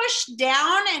I pushed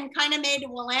down and kind of made a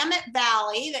Willamette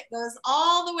Valley that goes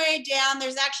all the way down.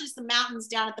 There's actually some mountains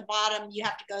down at the bottom you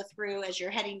have to go through as you're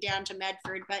heading down to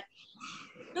Medford. But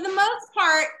for the most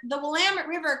part, the Willamette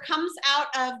River comes out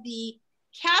of the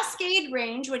Cascade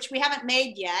Range, which we haven't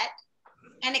made yet.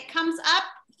 And it comes up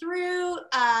through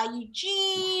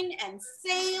Eugene and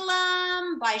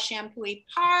Salem by Champoeg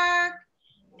Park.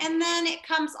 And then it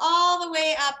comes all the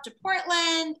way up to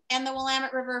Portland, and the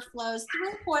Willamette River flows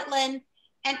through Portland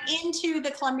and into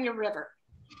the Columbia River.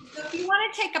 So if you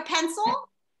want to take a pencil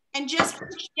and just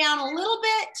push down a little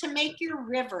bit to make your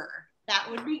river, that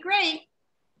would be great.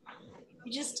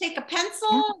 You just take a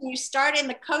pencil, and you start in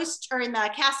the coast or in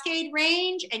the Cascade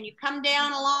Range, and you come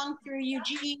down along through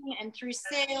Eugene and through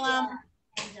Salem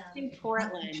to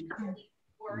Portland.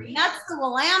 And that's the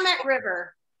Willamette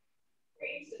River.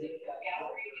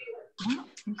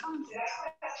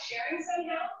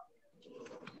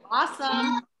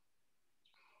 Awesome.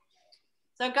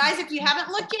 So guys, if you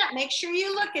haven't looked yet, make sure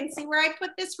you look and see where I put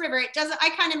this river. It doesn't, I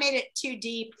kind of made it too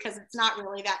deep because it's not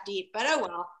really that deep, but oh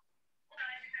well.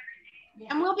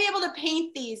 And we'll be able to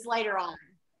paint these later on.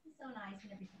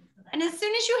 And as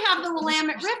soon as you have the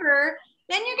Willamette River,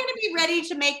 then you're going to be ready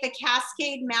to make the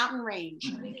Cascade Mountain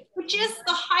Range, which is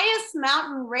the highest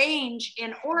mountain range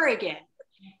in Oregon.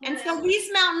 And so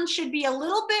these mountains should be a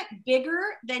little bit bigger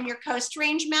than your Coast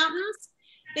Range mountains.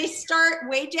 They start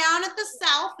way down at the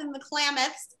south in the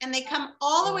Klamaths, and they come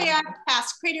all the way up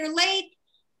past Crater Lake,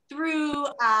 through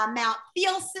Mount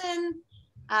Thielsen,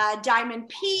 Diamond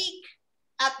Peak,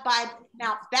 up by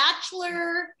Mount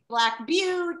Bachelor, Black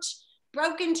Butte,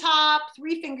 Broken Top,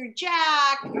 Three Finger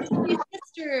Jack, Three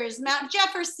Sisters, Mount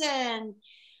Jefferson,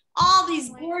 all these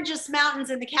gorgeous mountains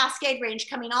in the Cascade Range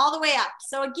coming all the way up.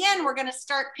 So again, we're gonna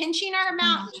start pinching our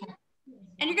mountain,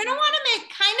 and you're gonna wanna make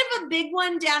kind of a big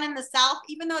one down in the south,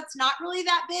 even though it's not really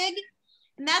that big.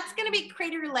 And that's gonna be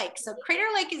Crater Lake. So Crater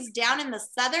Lake is down in the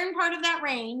southern part of that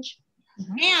range.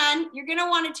 And you're gonna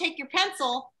wanna take your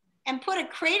pencil and put a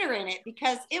crater in it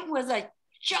because it was a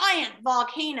giant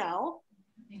volcano,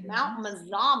 Mount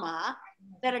Mazama,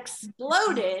 that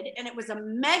exploded, and it was a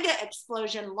mega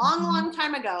explosion long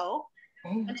time ago,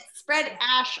 and it spread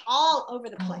ash all over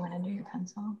the place. Under your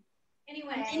pencil.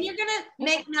 Anyway, and you're gonna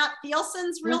make Mount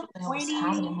Thielsen's real pointy.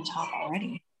 Have it in the top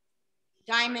already.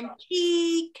 Diamond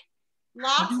Peak,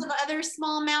 lots of other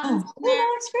small mountains. Oh,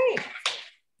 that looks great.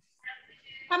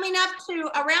 Coming up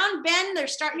to around Bend, they're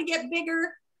starting to get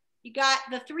bigger. You got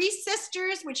the Three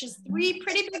Sisters, which is three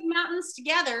pretty big mountains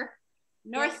together.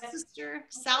 North Sister,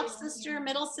 South Sister,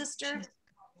 Middle Sister,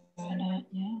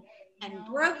 and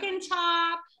Broken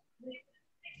Top.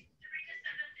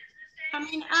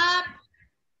 Coming up,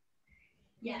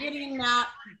 you're getting Mount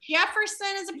Jefferson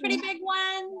is a pretty big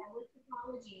one.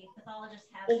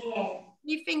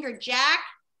 Three Finger Jack.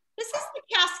 This is the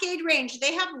Cascade Range.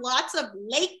 They have lots of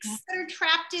lakes that are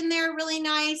trapped in there, really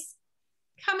nice.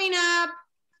 Coming up,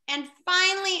 and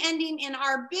finally ending in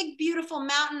our big, beautiful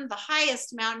mountain, the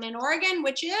highest mountain in Oregon,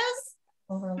 which is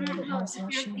Over a little bit more. So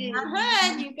Mount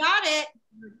Hood. You got it.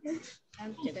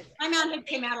 My Mount Hood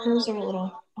came out a Those are a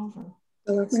little. little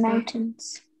over.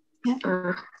 Mountains.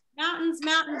 Mountains.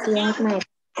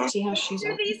 Yeah, See how she's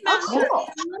Through over. these mountains.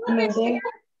 A little bit.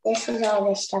 this is all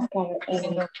the stuff that And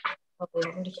then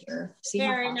over to here. See how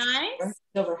Very far she's nice. over? It's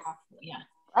over half. Yeah.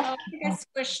 Oh, I think I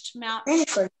squished Mount.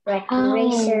 like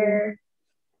eraser.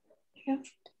 So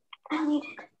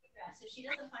she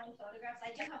doesn't find photographs.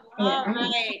 I do have one. All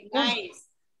right, nice.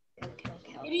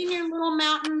 Getting your little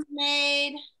mountains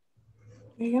made.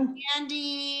 There you go.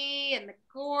 Andy and the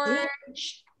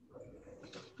gorge.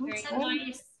 Very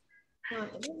nice.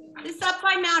 This up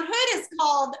by Mount Hood is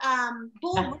called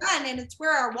Bull Run, and it's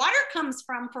where our water comes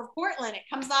from for Portland. It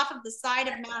comes off of the side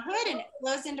of Mount Hood and it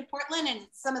flows into Portland, and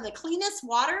it's some of the cleanest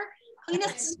water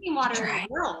cleanest drinking water in the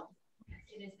world.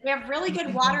 We have really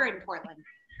good water in Portland.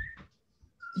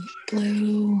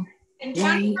 Blue. And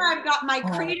down White. here, I've got my Oh.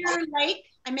 crater lake.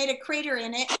 I made a crater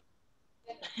in it.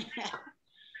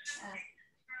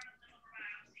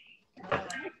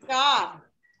 Good job.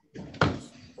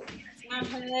 Mount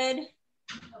Hood.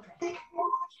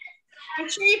 Make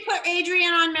sure you put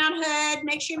Adrian on Mount Hood.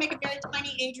 Make sure you make a very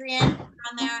tiny Adrian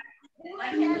on there.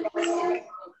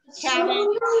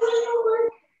 Cabin.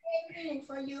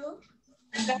 For you.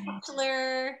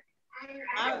 Bachelor.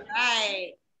 All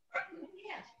right.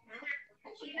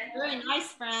 Very nice,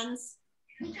 friends.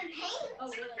 Will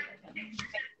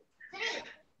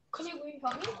you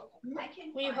help me?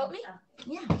 Will you help me?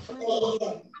 Yeah.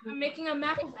 I'm making a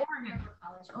map of Oregon.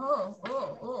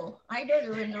 Oh. I don't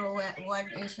even know what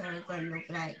is Oregon look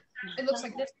like. It looks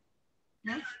like this.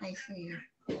 Huh? I see.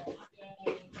 Okay,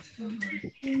 So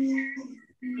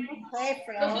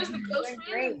Fro. there's the coast Doing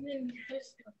great. and then there's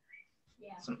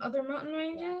some other mountain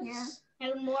ranges. Yeah.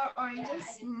 And more oranges. I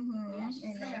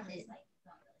like it.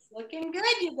 Looking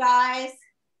good, you guys.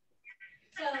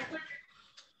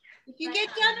 If you get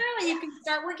done early, you can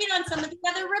start working on some of the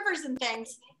other rivers and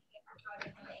things.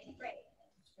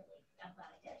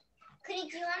 Cookie,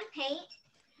 do you want to paint?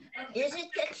 Is it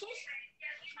Texas?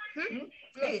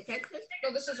 Hey, Texas?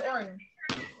 No, this is Oregon.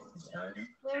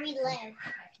 Where we live.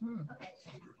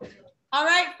 All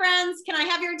right, friends, can I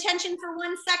have your attention for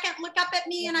 1 second? Look up at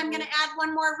me and I'm going to add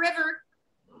one more river.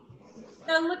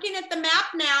 So looking at the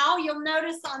map now, you'll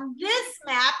notice on this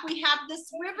map, we have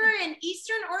this river in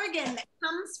Eastern Oregon that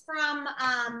comes from,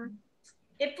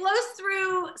 it flows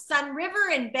through Sun River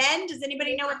and Bend. Does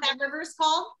anybody know what that river is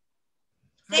called?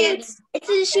 Say it. It's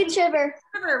the Deschutes River.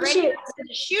 River, right? Deschutes. The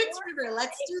Deschutes River.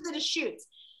 Let's do the Deschutes.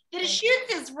 The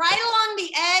Deschutes is right along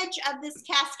the edge of this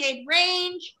Cascade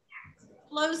Range,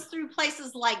 flows through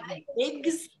places like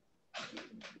Biggs,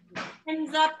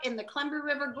 ends up in the Clember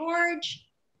River Gorge,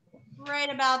 right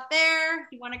about there.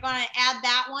 You want to go and add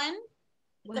that one.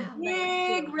 It's a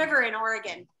big river in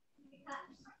Oregon.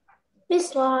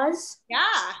 Miss Laws,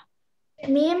 Yeah.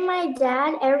 me and my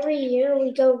dad, every year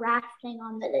we go rafting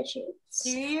on the Deschutes.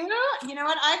 Do you? You know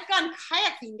what? I've gone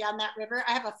kayaking down that river.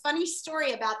 I have a funny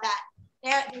story about that.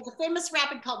 There's a famous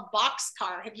rapid called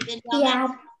Boxcar. Have you been down Yeah,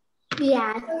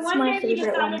 yeah, So it's one my day we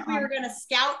favorite one. decided we were going to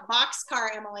scout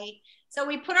Boxcar, Emily. So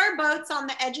we put our boats on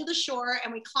the edge of the shore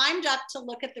and we climbed up to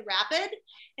look at the rapid.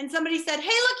 And somebody said, hey,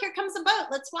 look, here comes a boat.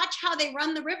 Let's watch how they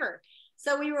run the river.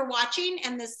 So we were watching,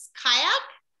 and this kayak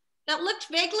that looked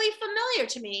vaguely familiar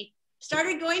to me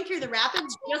started going through the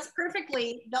rapids just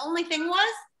perfectly. The only thing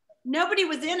was nobody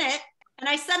was in it. And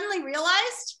I suddenly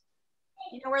realized,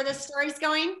 you know where this story's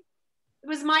going? It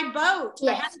was my boat.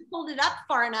 Yes. I hadn't pulled it up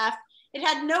far enough. It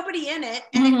had nobody in it,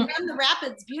 and it ran the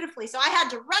rapids beautifully. So I had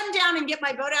to run down and get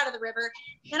my boat out of the river.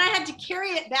 Then I had to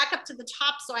carry it back up to the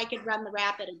top so I could run the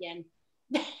rapid again.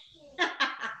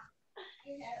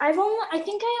 I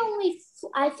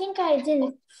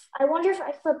wonder if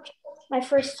I flipped my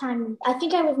first time. I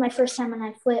think it was my first time when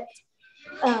I flipped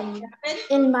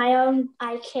in my own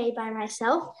IK by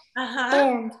myself.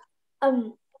 And I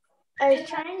was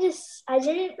trying to,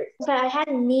 but I had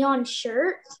a neon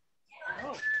shirt.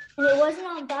 And it wasn't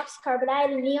on Boxcar, but I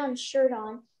had a neon shirt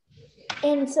on.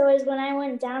 And so as when I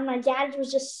went down, my dad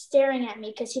was just staring at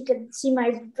me because he could see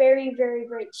my very, very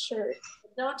bright shirt.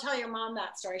 Don't tell your mom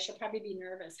that story. She'll probably be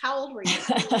nervous. How old were you?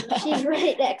 She's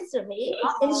right next to me,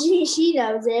 and she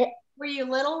knows it. Were you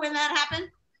little when that happened?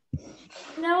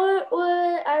 No, it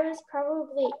was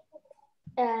probably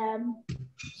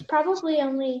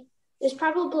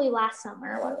last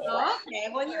summer. When we went. Okay,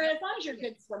 well, as long as you're a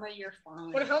good swimmer, you're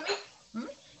fine. Want to help me?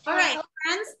 All right,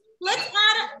 friends, let's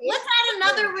add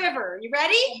another river. You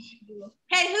ready?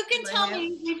 Okay, who can tell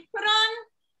me? We've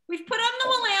put on the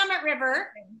Willamette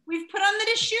River. We've put on the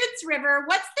Deschutes River.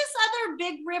 What's this other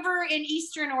big river in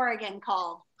Eastern Oregon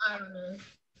called? I don't know.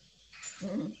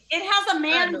 It has a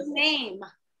man's name.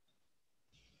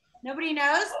 Nobody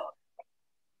knows?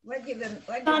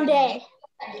 John Day.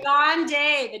 John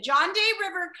Day. The John Day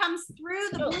River comes through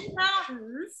the Blue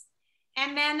Mountains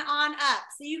and then on up.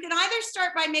 So you can either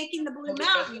start by making the Blue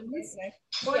Mountains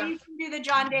or you can do the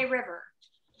John Day River.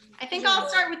 I think I'll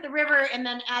start with the river and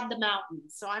then add the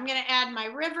mountains. So I'm going to add my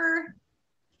river.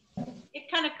 It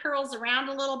kind of curls around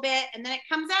a little bit and then it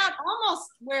comes out almost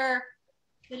where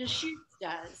the Deschutes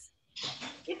does.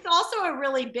 It's also a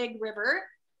really big river,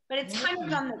 but it's kind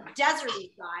of on the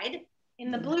deserty side in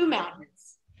the Blue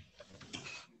Mountains.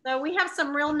 So we have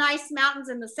some real nice mountains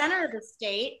in the center of the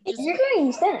state. You're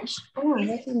doing Spanish. Come on,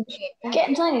 getting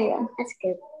Spanish again. That's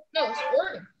good. No, it's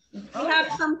Oregon. We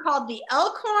have some called the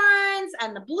Elkhorns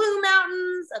and the Blue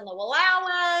Mountains and the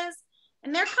Wallowas.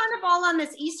 And they're kind of all on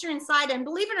this eastern side. And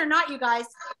believe it or not, you guys,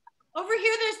 over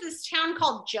here, there's this town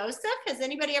called Joseph. Has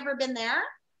anybody ever been there?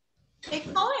 They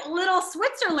call it Little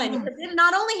Switzerland because it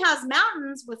not only has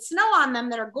mountains with snow on them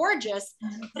that are gorgeous,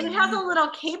 but it has a little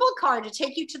cable car to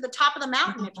take you to the top of the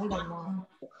mountain if you want.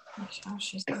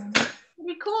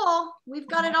 Pretty cool. We've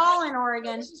got it all in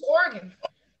Oregon. This is Oregon.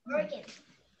 Oregon,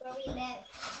 where we live.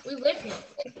 We live here.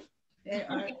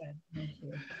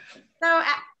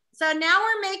 So now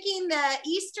we're making the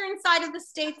eastern side of the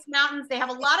state's mountains. They have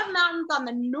a lot of mountains on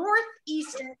the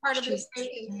northeastern part of the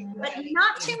state, but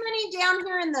not too many down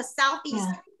here in the southeast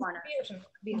corner.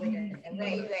 Right,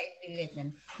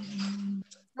 Beaverton.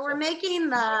 So we're making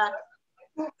the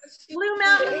Blue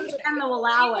Mountains and the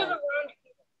Wallowa.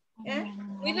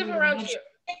 We live around here.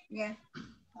 Yeah.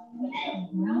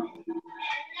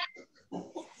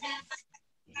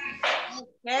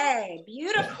 Okay,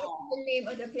 beautiful. The name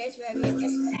of the place where we live.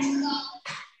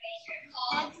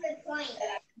 Edgewood Point.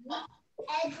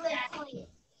 Edgewood Point.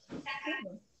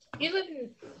 You live in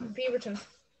Beaverton.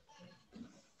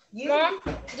 You Mom,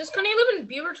 does Connie live in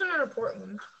Beaverton or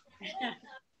Portland? I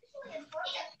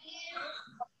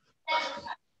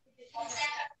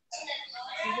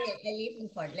live in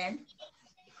Portland.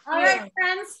 All right,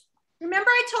 friends. Remember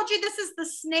I told you this is the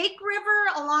Snake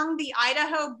River along the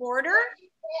Idaho border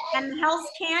and Hell's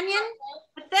Canyon?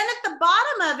 But then at the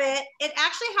bottom of it, it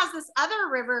actually has this other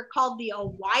river called the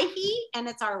Owyhee, and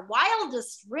it's our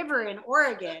wildest river in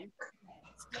Oregon.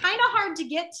 It's kind of hard to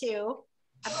get to.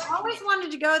 I've always wanted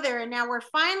to go there, and now we're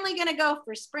finally going to go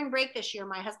for spring break this year.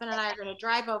 My husband and I are going to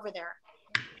drive over there.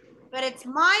 But it's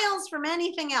miles from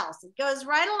anything else. It goes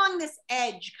right along this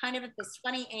edge, kind of at this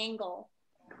funny angle.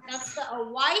 That's the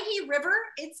Owyhee River.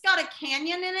 It's got a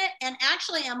canyon in it. And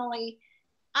actually, Emily,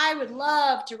 I would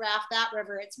love to raft that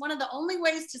river. It's one of the only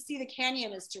ways to see the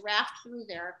canyon is to raft through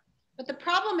there. But the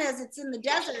problem is it's in the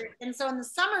desert. And so in the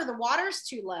summer, the water's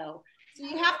too low. So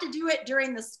you have to do it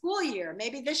during the school year.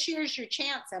 Maybe this year's your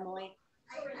chance, Emily.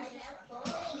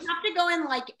 You have to go in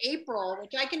like April,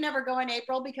 which I can never go in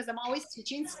April because I'm always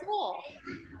teaching school.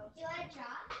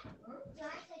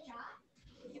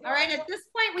 All right, at this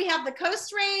point, we have the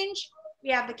Coast Range,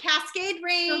 we have the Cascade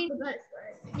Range,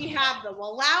 we have the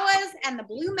Wallowas and the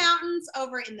Blue Mountains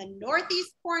over in the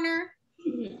northeast corner.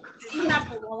 We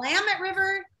have the Willamette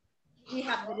River, we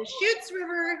have the Deschutes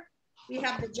River, we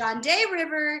have the John Day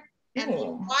River, and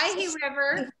the Owyhee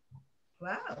River.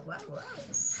 Wow, wow, wow.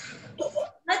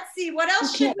 Let's see, what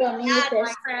else should we add,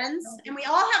 my friends? And we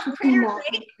all have Crater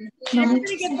Lake.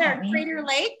 Everybody get there, Crater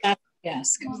Lake.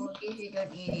 Yes. Easy,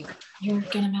 don't eat it. You're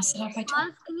gonna mess it up by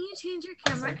Mom, can you change your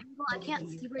camera angle? I can't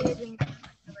see where you're doing.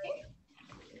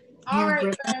 All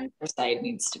right, friends. Your side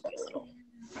needs to be a little.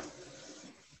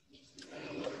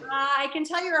 I can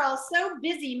tell you're all so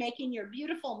busy making your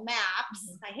beautiful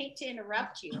maps. I hate to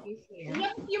interrupt you. We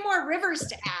have a few more rivers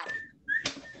to add.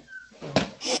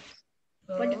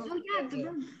 Oh,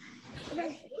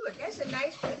 that's a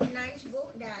nice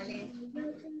book, darling.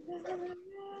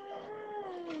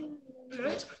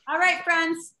 All right,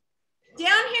 friends. Down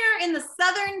here in the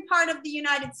southern part of the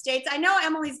United States, I know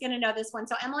Emily's going to know this one,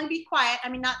 so Emily, be quiet. I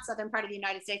mean, not southern part of the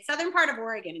United States, southern part of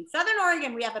Oregon. In southern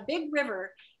Oregon, we have a big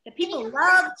river that people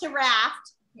love to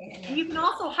raft. And you can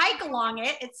also hike along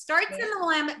it. It starts in the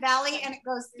Willamette Valley and it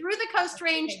goes through the Coast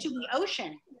Range to the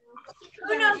ocean.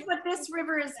 Who knows what this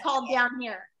river is called down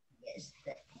here?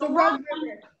 The Rogue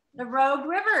River. The Rogue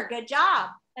River. Good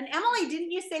job. And Emily,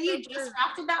 didn't you say you just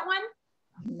rafted that one?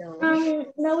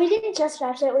 No, we didn't just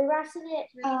raft it. We rafted it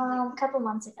a couple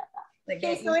months ago.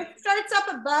 Okay, so it starts up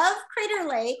above Crater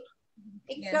Lake.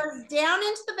 It goes down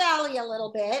into the valley a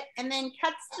little bit and then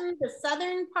cuts through the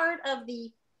southern part of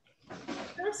the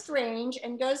Coast Range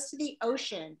and goes to the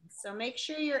ocean. So make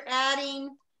sure you're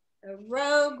adding the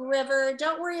Rogue River.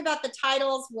 Don't worry about the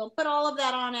titles. We'll put all of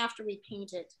that on after we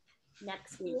paint it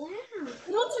next week.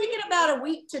 It'll take it about a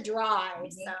week to dry.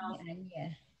 So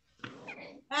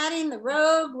adding the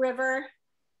Rogue River.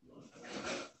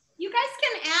 You guys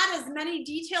can add as many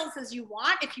details as you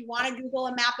want if you want to Google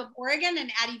a map of Oregon and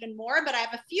add even more, but I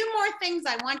have a few more things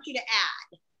I want you to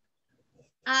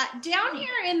add. Down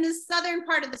here in this southern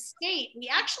part of the state, we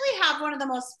actually have one of the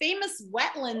most famous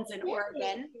wetlands in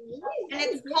Oregon, and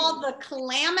it's called the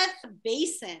Klamath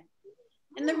Basin.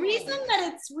 And the reason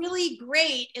that it's really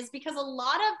great is because a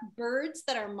lot of birds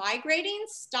that are migrating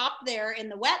stop there in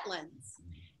the wetlands.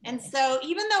 And so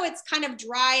even though it's kind of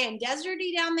dry and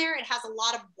deserty down there, it has a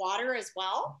lot of water as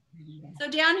well. So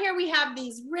down here we have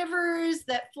these rivers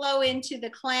that flow into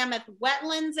the Klamath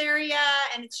wetlands area,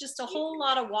 and it's just a whole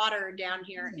lot of water down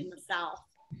here in the south.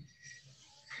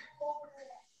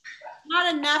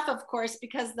 Not enough, of course,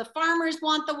 because the farmers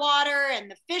want the water and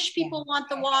the fish people want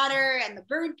the water and the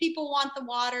bird people want the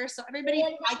water. So everybody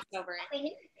fights over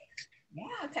it.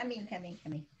 Yeah, coming.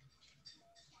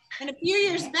 And a few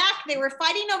years back, they were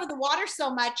fighting over the water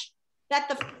so much that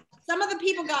some of the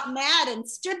people got mad and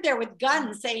stood there with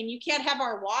guns saying, you can't have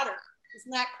our water.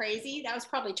 Isn't that crazy? That was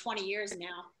probably 20 years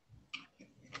now.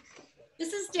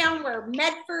 This is down where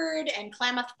Medford and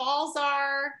Klamath Falls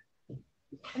are.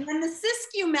 And then the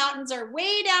Siskiyou Mountains are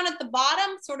way down at the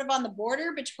bottom, sort of on the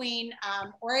border between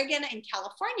Oregon and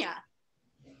California.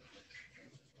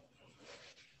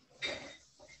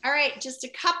 All right, just a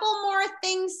couple more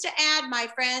things to add, my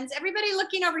friends. Everybody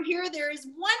looking over here, there is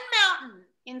one mountain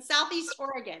in Southeast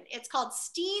Oregon. It's called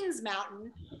Steens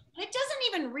Mountain. It doesn't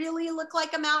even really look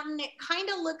like a mountain. It kind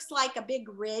of looks like a big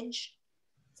ridge.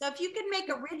 So if you could make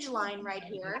a ridge line right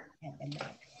here.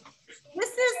 This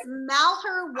is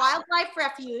Malheur Wildlife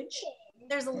Refuge.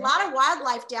 There's a lot of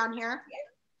wildlife down here.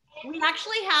 We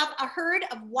actually have a herd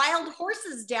of wild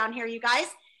horses down here, you guys.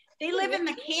 They live in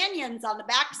the canyons on the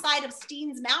backside of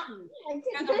Steens Mountain.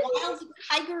 They're the wild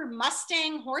tiger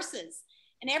Mustang horses.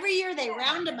 And every year they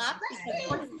round them up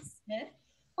because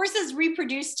horses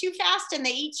reproduce too fast and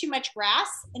they eat too much grass.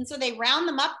 And so they round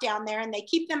them up down there and they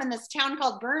keep them in this town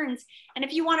called Burns. And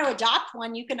if you want to adopt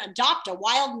one, you can adopt a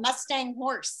wild Mustang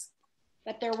horse.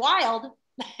 But they're wild.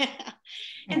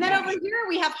 And then over here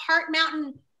we have Heart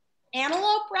Mountain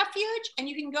Antelope Refuge, and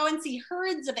you can go and see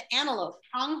herds of antelope,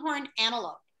 pronghorn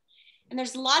antelope. And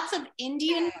there's lots of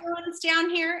Indian ruins down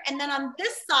here. And then on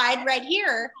this side right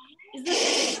here is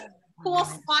this cool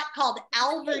spot called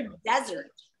Alvord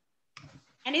Desert.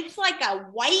 And it's like a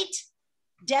white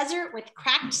desert with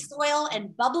cracked soil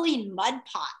and bubbling mud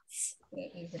pots.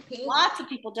 Lots of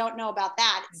people don't know about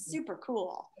that. It's super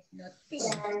cool.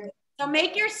 So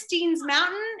make your Steens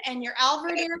Mountain and your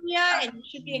Alvord area and you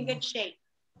should be in good shape.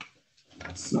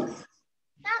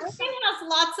 Oregon has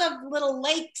lots of little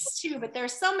lakes too, but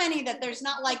there's so many that there's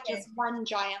not like just one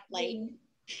giant lake.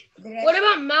 What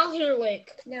about Malheur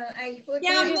Lake? No,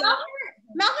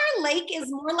 Malheur Lake is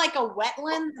more like a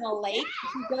wetland than a lake.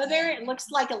 If you go there, it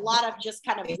looks like a lot of just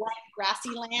kind of wet,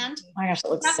 grassy land. Oh my gosh, it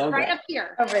looks That's so right good. up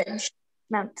here. A ridge.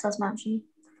 Mount South Mountain.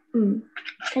 Can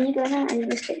you go now? I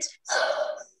need this space.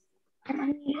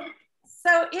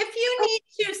 So if you need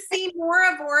to see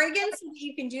more of Oregon so that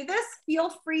you can do this, feel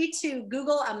free to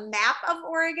Google a map of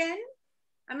Oregon.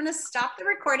 I'm going to stop the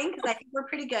recording because I think we're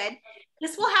pretty good.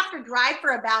 This will have to dry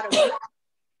for about a week.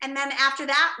 And then after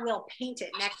that, we'll paint it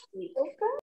next week.